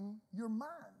fighting your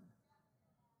mind.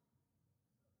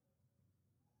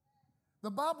 The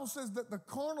Bible says that the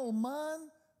carnal mind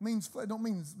don't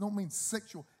mean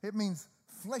sexual. It means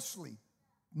fleshly,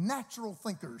 natural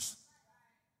thinkers.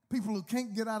 People who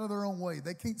can't get out of their own way.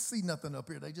 They can't see nothing up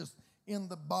here. They just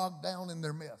bogged down in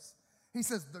their mess. He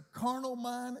says the carnal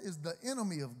mind is the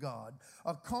enemy of God.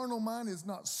 A carnal mind is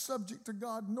not subject to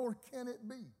God, nor can it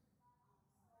be.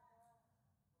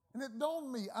 And it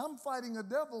dawned me, I'm fighting a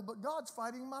devil, but God's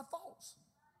fighting my thoughts.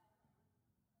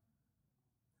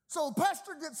 So the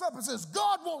pastor gets up and says,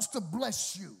 God wants to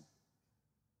bless you.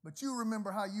 But you remember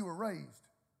how you were raised.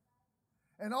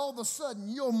 And all of a sudden,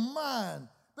 your mind,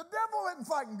 the devil isn't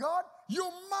fighting God. Your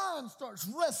mind starts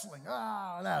wrestling.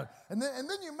 And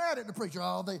then you're mad at the preacher.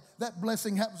 That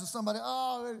blessing happens to somebody.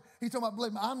 He's talking about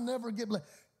blessing. I'll never get blessed.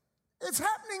 It's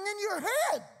happening in your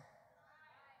head.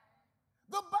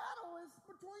 The battle is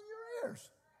between your ears.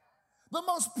 The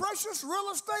most precious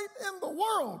real estate in the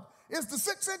world is the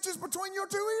 6 inches between your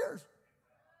 2 ears.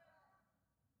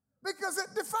 Because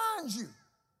it defines you.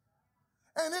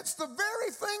 And it's the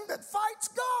very thing that fights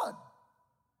God.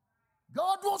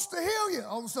 God wants to heal you.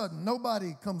 All of a sudden,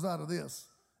 nobody comes out of this.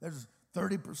 There's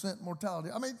 30% mortality.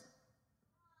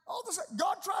 All of a sudden,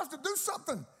 God tries to do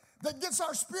something that gets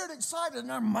our spirit excited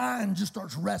and our mind just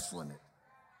starts wrestling it.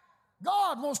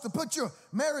 God wants to put your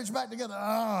marriage back together.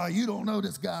 You don't know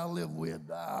this guy I live with.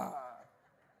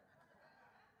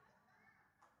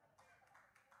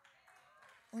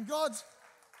 And God's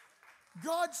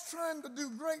trying to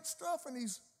do great stuff, and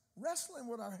he's wrestling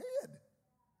with our head.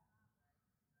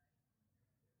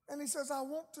 And he says, I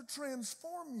want to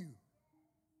transform you.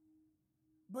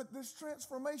 But this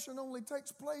transformation only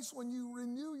takes place when you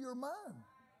renew your mind.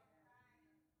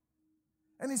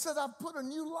 And he said, I've put a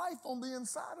new life on the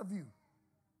inside of you.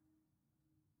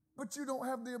 But you don't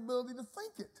have the ability to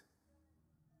think it.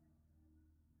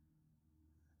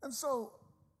 And so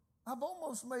I've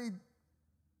almost made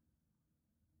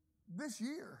this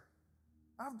year,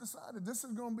 I've decided this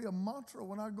is going to be a mantra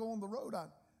when I go on the road.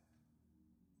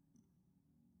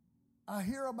 I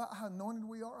hear about how anointed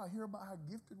we are. I hear about how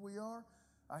gifted we are.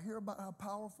 I hear about how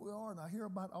powerful we are. And I hear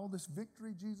about all this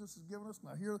victory Jesus has given us. And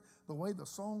I hear the way the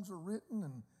songs are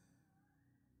written.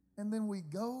 And then we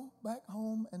go back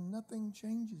home and nothing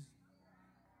changes.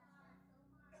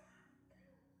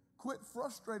 Quit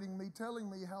frustrating me, telling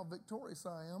me how victorious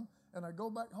I am. And I go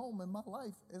back home and my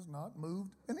life has not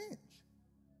moved an inch.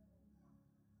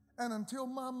 And until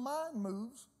my mind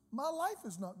moves, my life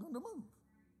is not going to move.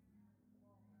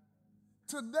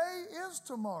 Today is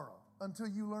tomorrow until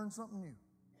you learn something new.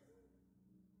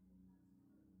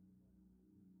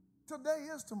 Today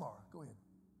is tomorrow. Go ahead.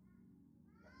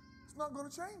 It's not going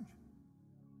to change.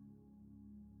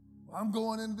 Well, I'm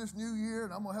going into this new year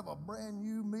and I'm going to have a brand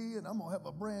new me and I'm going to have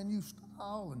a brand new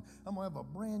style and I'm going to have a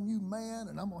brand new man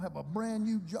and I'm going to have a brand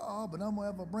new job and I'm going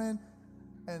to have a brand...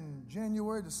 And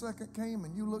January the 2nd came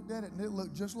and you looked at it and it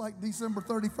looked just like December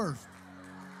 31st.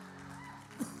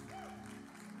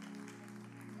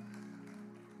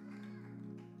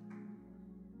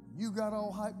 You got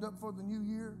all hyped up for the new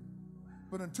year,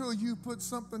 but until you put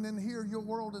something in here, your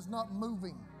world is not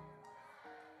moving.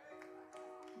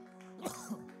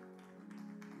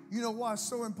 You know why it's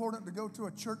so important to go to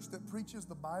a church that preaches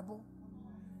the Bible?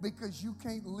 Because you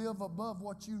can't live above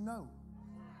what you know.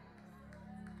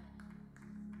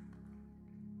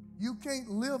 You can't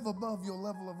live above your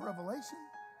level of revelation.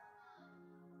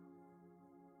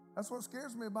 That's what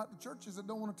scares me about the churches that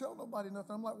don't want to tell nobody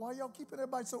nothing. I'm like, why y'all keeping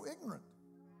everybody so ignorant?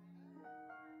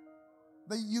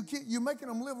 You're making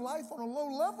them live life on a low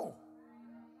level.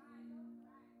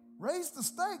 Raise the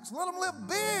stakes. Let them live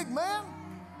big, man.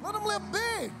 Let them live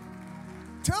big.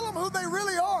 Tell them who they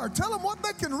really are. Tell them what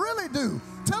they can really do.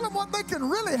 Tell them what they can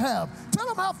really have. Tell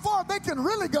them how far they can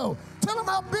really go. Tell them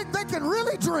how big they can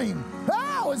really dream.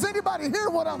 Oh, is anybody hear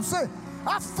what I'm saying?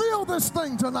 I feel this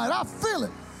thing tonight. I feel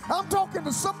it. I'm talking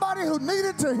to somebody who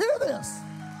needed to hear this.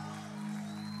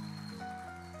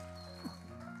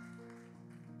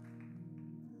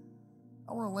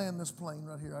 I want to land this plane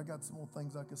right here. I got some more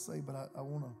things I could say, but I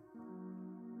want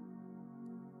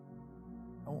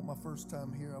my first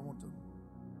time here. I want to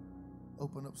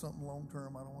open up something long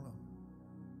term. I don't want to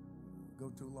go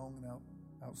too long and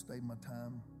outstay my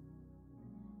time.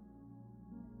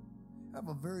 I have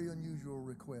a very unusual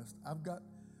request.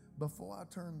 Before I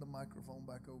turn the microphone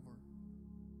back over,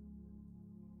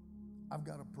 I've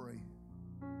got to pray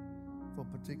for a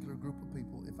particular group of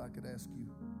people. If I could ask you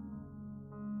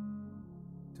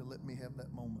to let me have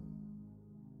that moment.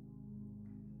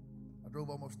 I drove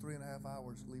almost 3.5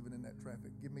 hours leaving in that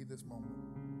traffic. Give me this moment.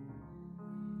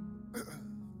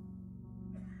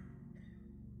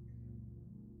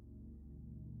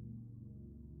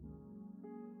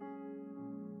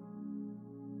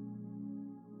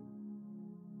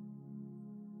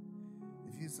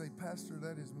 If you say, Pastor,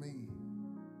 that is me,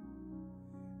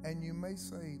 and you may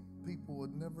say, people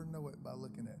would never know it by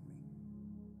looking at me.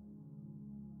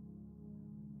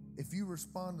 If you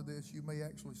respond to this, you may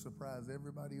actually surprise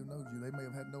everybody who knows you. They may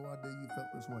have had no idea you felt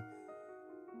this way.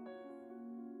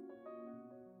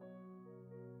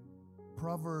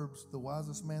 Proverbs, the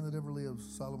wisest man that ever lived,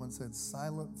 Solomon said,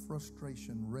 silent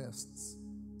frustration rests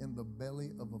in the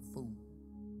belly of a fool.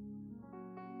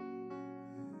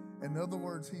 In other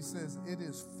words, he says, it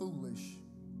is foolish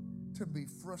to be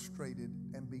frustrated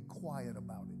and be quiet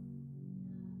about it.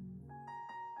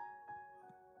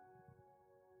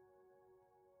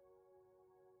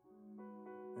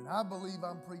 And I believe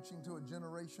I'm preaching to a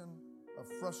generation of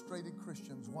frustrated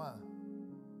Christians. Why?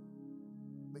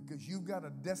 Because you've got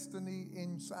a destiny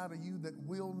inside of you that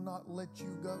will not let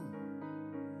you go.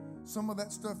 Some of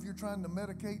that stuff you're trying to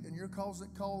medicate and you're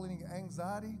calling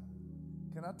anxiety.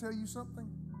 Can I tell you something?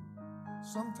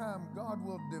 Sometime God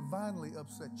will divinely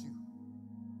upset you.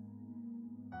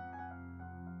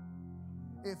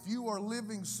 If you are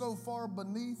living so far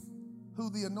beneath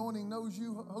who the anointing knows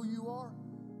you, who you are,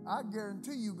 I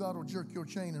guarantee you God will jerk your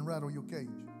chain and rattle your cage.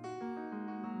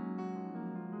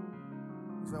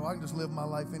 So I can just live my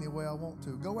life any way I want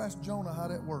to. Go ask Jonah how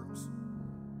that works.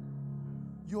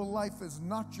 Your life is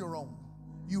not your own.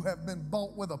 You have been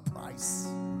bought with a price.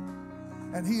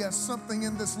 And he has something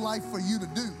in this life for you to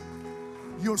do.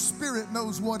 Your spirit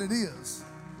knows what it is.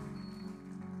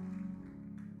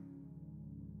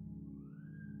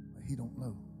 But he don't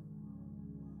know.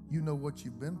 You know what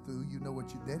you've been through. You know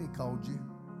what your daddy called you.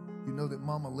 You know that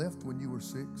mama left when you were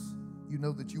 6. You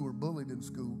know that you were bullied in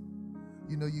school.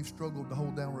 You know you've struggled to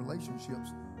hold down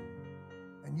relationships.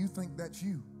 And you think that's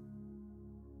you.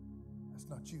 That's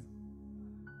not you.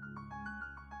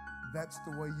 That's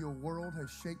the way your world has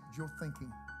shaped your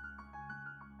thinking.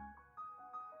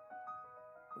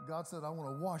 But God said, I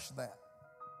want to wash that.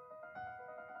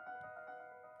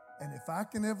 And if I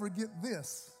can ever get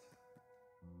this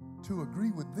to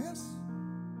agree with this,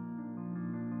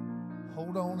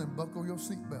 hold on and buckle your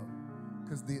seatbelt,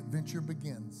 because the adventure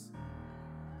begins.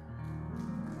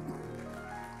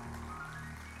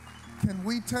 Can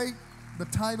we take the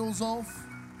titles off?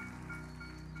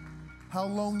 How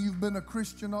long you've been a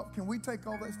Christian off? Can we take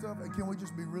all that stuff and can we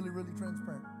just be really, really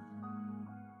transparent?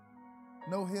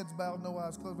 No heads bowed, no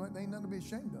eyes closed. There ain't nothing to be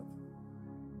ashamed of.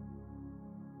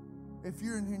 If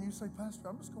you're in here and you say, Pastor,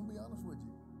 I'm just going to be honest with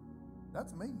you.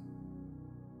 That's me.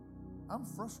 I'm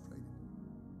frustrated.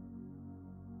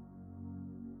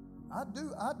 I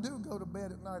do go to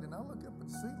bed at night and I look up at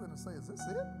the ceiling and say, is this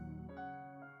it?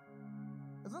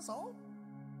 Is this all?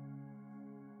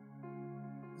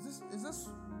 Is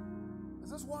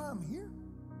this why I'm here?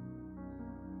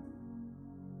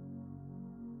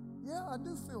 Yeah, I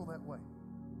do feel that way.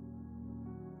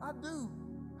 I do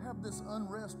have this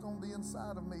unrest on the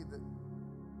inside of me that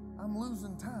I'm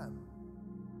losing time.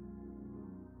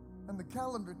 And the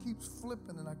calendar keeps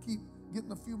flipping and I keep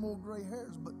getting a few more gray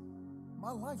hairs, but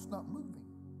my life's not moving.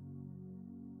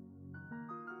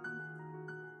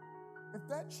 If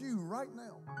that's you right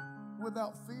now,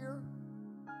 without fear,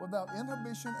 without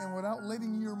inhibition, and without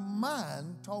letting your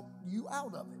mind talk you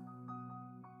out of it,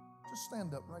 just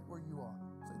stand up right where you are.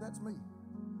 Say, that's me.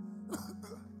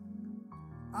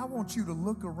 I want you to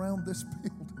look around this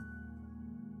building.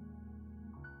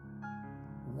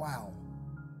 Wow.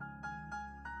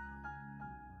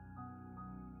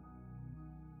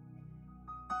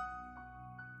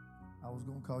 was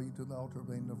going to call you to the altar,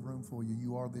 but ain't enough room for you.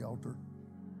 You are the altar.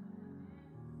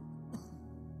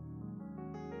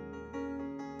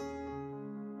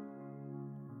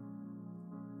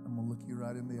 I'm going to look you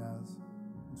right in the eyes.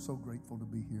 I'm so grateful to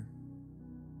be here.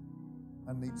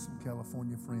 I need some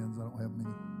California friends. I don't have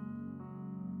many.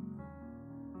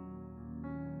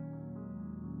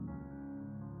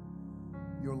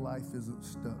 Your life isn't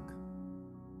stuck.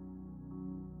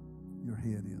 Your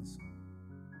head is.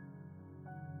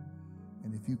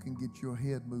 And if you can get your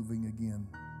head moving again,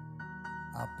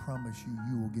 I promise you,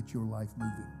 you will get your life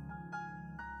moving.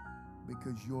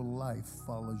 Because your life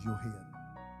follows your head.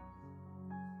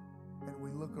 And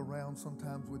we look around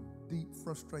sometimes with deep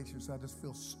frustration. So I just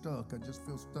feel stuck. I just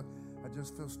feel stuck. I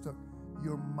just feel stuck.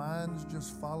 Your mind's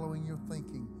just following your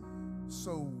thinking.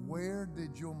 So where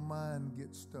did your mind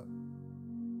get stuck?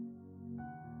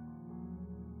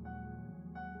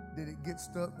 Did it get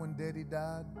stuck when Daddy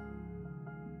died?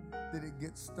 Did it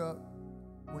get stuck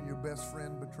when your best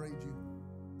friend betrayed you?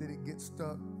 Did it get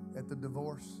stuck at the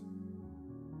divorce?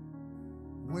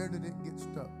 Where did it get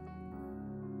stuck?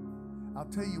 I'll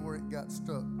tell you where it got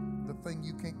stuck. The thing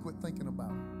you can't quit thinking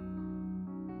about.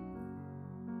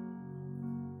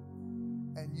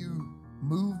 And you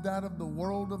moved out of the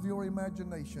world of your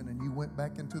imagination and you went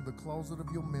back into the closet of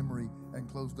your memory and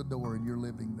closed the door and you're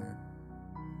living there.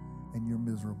 And you're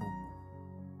miserable.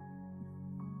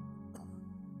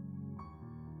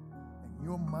 And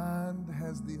your mind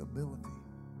has the ability.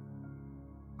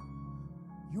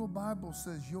 Your Bible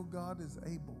says your God is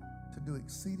able to do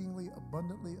exceedingly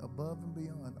abundantly above and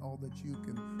beyond all that you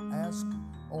can ask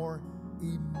or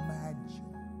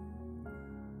imagine.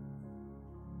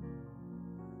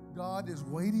 God is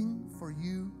waiting for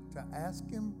you to ask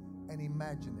Him and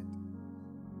imagine it.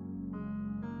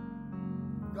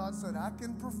 God said, I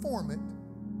can perform it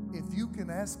if you can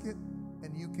ask it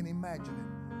and you can imagine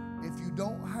it. If you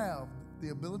don't have the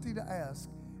ability to ask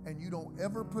and you don't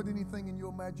ever put anything in your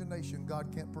imagination,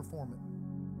 God can't perform it.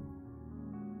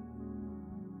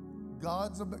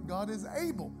 God is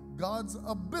able. God's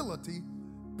ability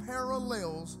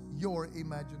parallels your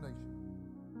imagination.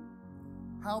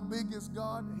 How big is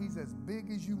God? He's as big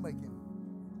as you make Him.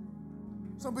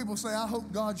 Some people say, I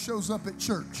hope God shows up at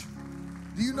church.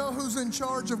 Do you know who's in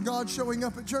charge of God showing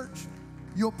up at church?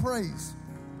 Your praise.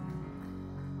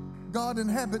 God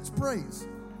inhabits praise.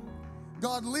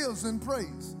 God lives in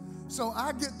praise. So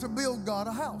I get to build God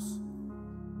a house.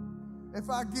 If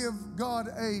I give God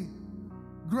a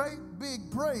great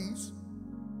big praise,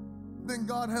 then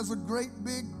God has a great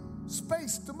big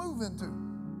space to move into.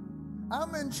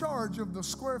 I'm in charge of the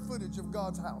square footage of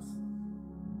God's house.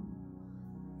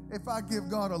 If I give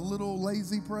God a little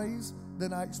lazy praise,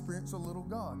 then I experience a little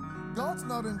God. God's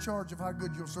not in charge of how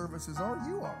good your services are.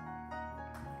 You are.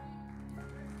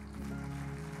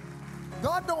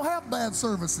 God don't have bad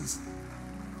services.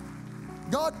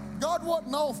 God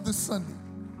wasn't off this Sunday.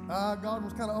 God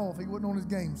was kind of off. He wasn't on his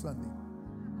game Sunday.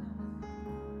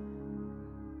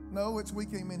 No, we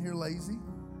came in here lazy.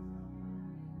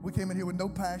 We came in here with no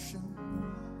passion.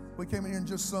 We came in here and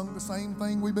just sung the same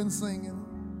thing we've been singing.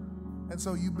 And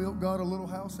so you built God a little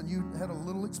house and you had a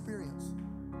little experience.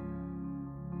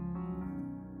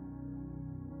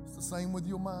 It's the same with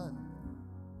your mind.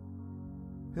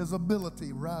 His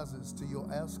ability rises to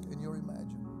your ask and your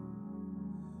imagine.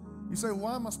 You say,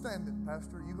 why am I standing,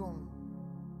 Pastor? You going to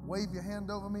wave your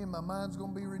hand over me and my mind's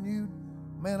going to be renewed?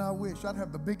 Man, I wish I'd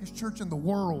have the biggest church in the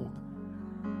world.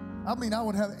 I mean, I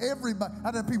would have everybody.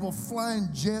 I'd have people flying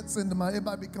jets into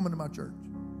everybody be coming to my church.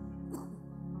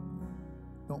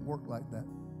 Don't work like that.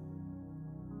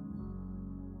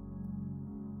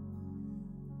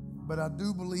 But I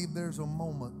do believe there's a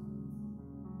moment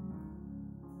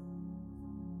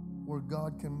where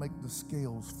God can make the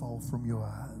scales fall from your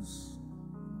eyes.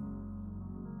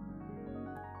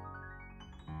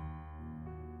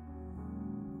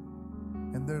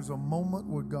 And there's a moment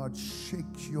where God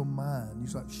shakes your mind. You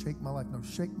say, shake my life. No,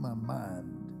 shake my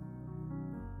mind.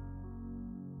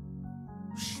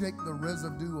 Shake the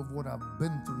residue of what I've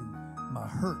been through, my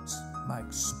hurts, my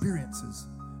experiences,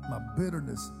 my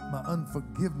bitterness, my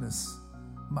unforgiveness,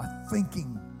 my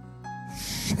thinking.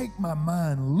 Shake my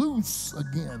mind loose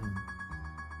again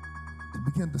to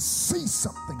begin to see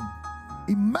something,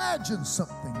 imagine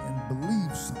something, and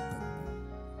believe something.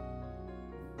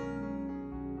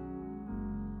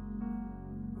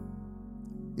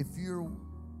 If you're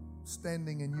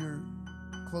standing and you're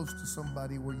close to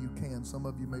somebody where you can, some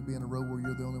of you may be in a row where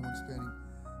you're the only one standing,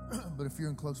 but if you're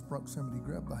in close proximity,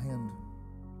 grab the hand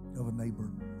of a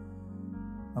neighbor.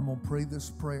 I'm going to pray this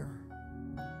prayer.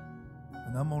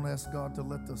 And I'm going to ask God to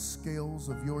let the scales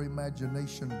of your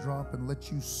imagination drop and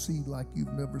let you see like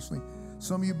you've never seen.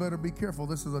 Some of you better be careful.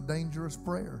 This is a dangerous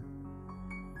prayer.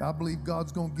 I believe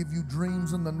God's going to give you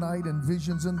dreams in the night and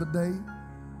visions in the day.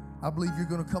 I believe you're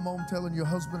going to come home telling your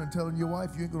husband and telling your wife,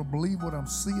 you ain't going to believe what I'm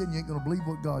seeing. You ain't going to believe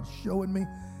what God's showing me.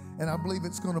 And I believe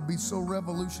it's going to be so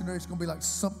revolutionary. It's going to be like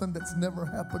something that's never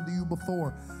happened to you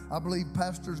before. I believe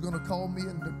Pastor's going to call me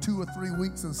in 2 or 3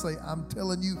 weeks and say, I'm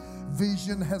telling you,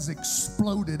 vision has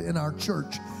exploded in our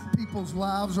church. People's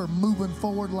lives are moving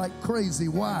forward like crazy.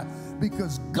 Why?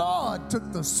 Because God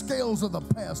took the scales of the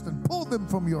past and pulled them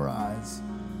from your eyes.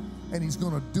 And He's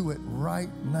going to do it right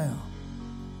now.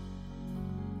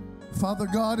 Father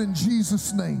God, in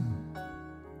Jesus' name,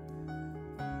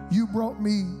 you brought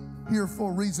me here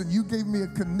for a reason. You gave me a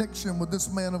connection with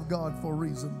this man of God for a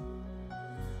reason.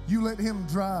 You let him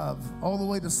drive all the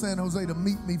way to San Jose to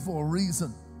meet me for a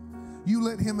reason. You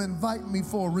let him invite me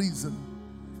for a reason.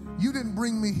 You didn't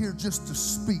bring me here just to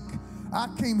speak. I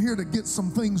came here to get some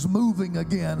things moving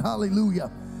again.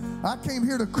 Hallelujah. I came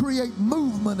here to create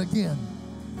movement again.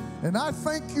 And I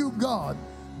thank you, God,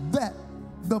 that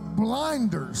the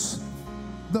blinders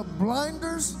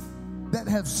that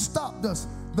have stopped us,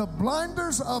 the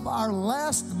blinders of our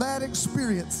last bad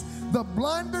experience, the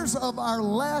blinders of our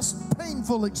last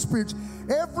painful experience,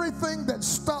 everything that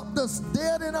stopped us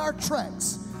dead in our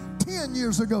tracks 10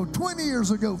 years ago, 20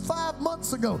 years ago, 5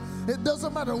 months ago, it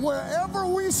doesn't matter. Wherever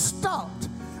we stopped,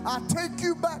 I take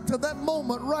you back to that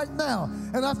moment right now,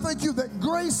 and I thank you that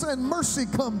grace and mercy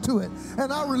come to it,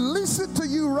 and I release it to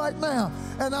you right now,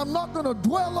 and I'm not going to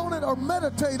dwell on it or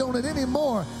meditate on it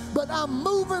anymore, but I'm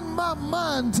moving my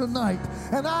mind tonight,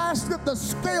 and I ask that the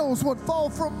scales would fall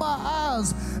from my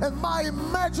eyes and my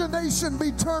imagination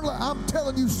be turned. I'm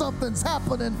telling you, something's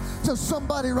happening to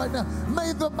somebody right now.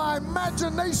 May my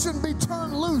imagination be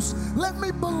turned loose. Let me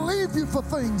believe you for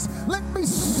things. Let me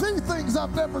see things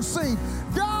I've never seen.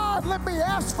 God, let me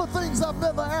ask for things I've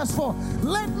never asked for.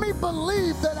 Let me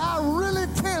believe that I really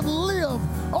can live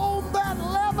on that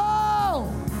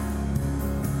level.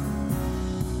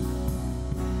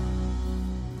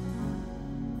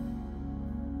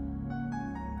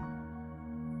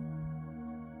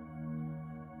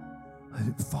 Let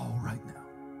it fall right now.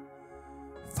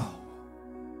 Fall.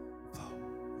 Fall.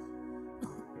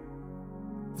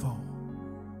 Fall.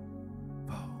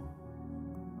 Fall.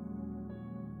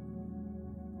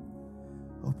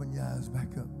 Open your eyes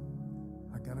back up.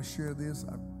 I got to share this.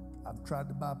 I've tried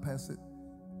to bypass it,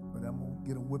 but I'm going to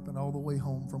get a whipping all the way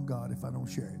home from God if I don't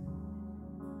share it.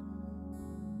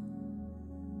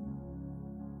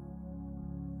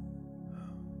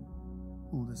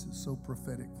 Ooh, this is so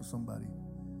prophetic for somebody.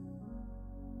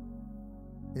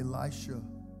 Elisha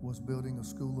was building a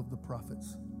school of the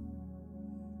prophets,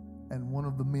 and one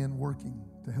of the men working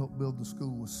to help build the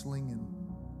school was slinging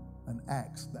an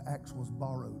axe. The axe was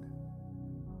borrowed,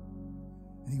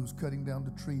 and he was cutting down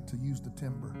the tree to use the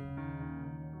timber.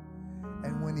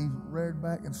 And when he reared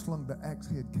back and slung, the axe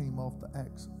head came off the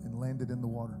axe and landed in the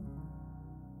water.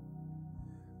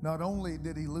 Not only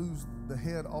did he lose the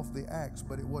head off the axe,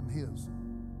 but it wasn't his.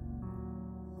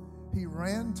 He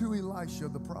ran to Elisha,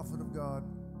 the prophet of God,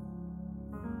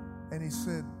 and he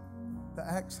said, the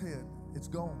axe head, it's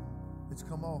gone. It's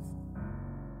come off.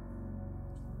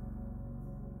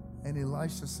 And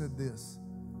Elisha said this,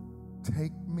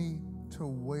 take me to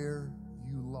where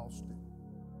you lost it.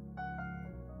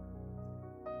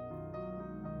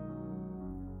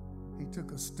 He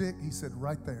took a stick. He said,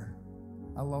 right there.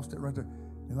 I lost it right there.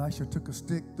 Elisha took a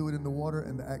stick, threw it in the water,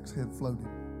 and the axe head floated.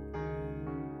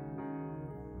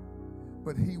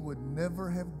 But he would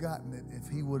never have gotten it if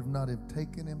he would not have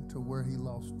taken him to where he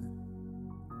lost it.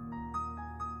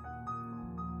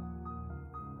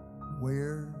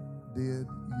 Where did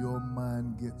your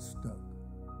mind get stuck?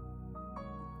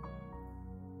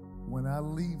 When I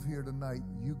leave here tonight,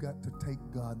 you got to take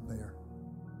God there.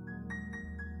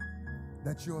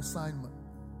 That's your assignment.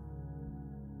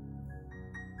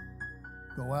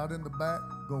 Go out in the back,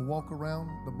 go walk around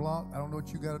the block. I don't know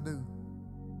what you got to do.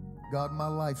 God, my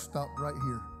life stopped right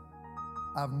here.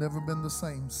 I've never been the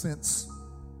same since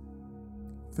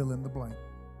fill in the blank.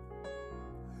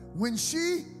 When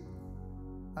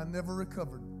I never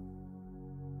recovered.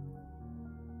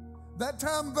 That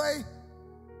time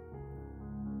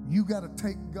you got to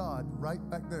take God right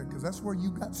back there, because that's where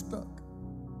you got stuck.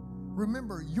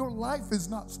 Remember, your life is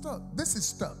not stuck. This is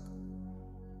stuck.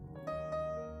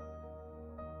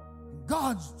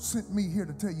 God sent me here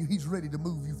to tell you He's ready to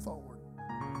move you forward.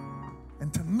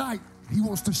 And tonight, He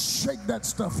wants to shake that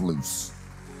stuff loose.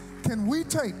 Can we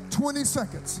take 20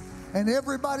 seconds And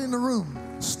everybody in the room,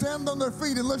 stand on their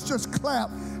feet and let's just clap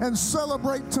and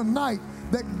celebrate tonight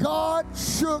that God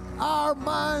shook our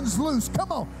minds loose.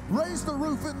 Come on, raise the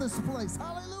roof in this place.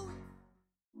 Hallelujah.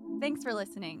 Thanks for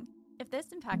listening. If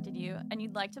this impacted you and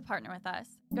you'd like to partner with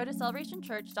us, go to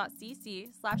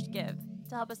celebrationchurch.cc/give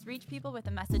to help us reach people with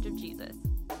the message of Jesus.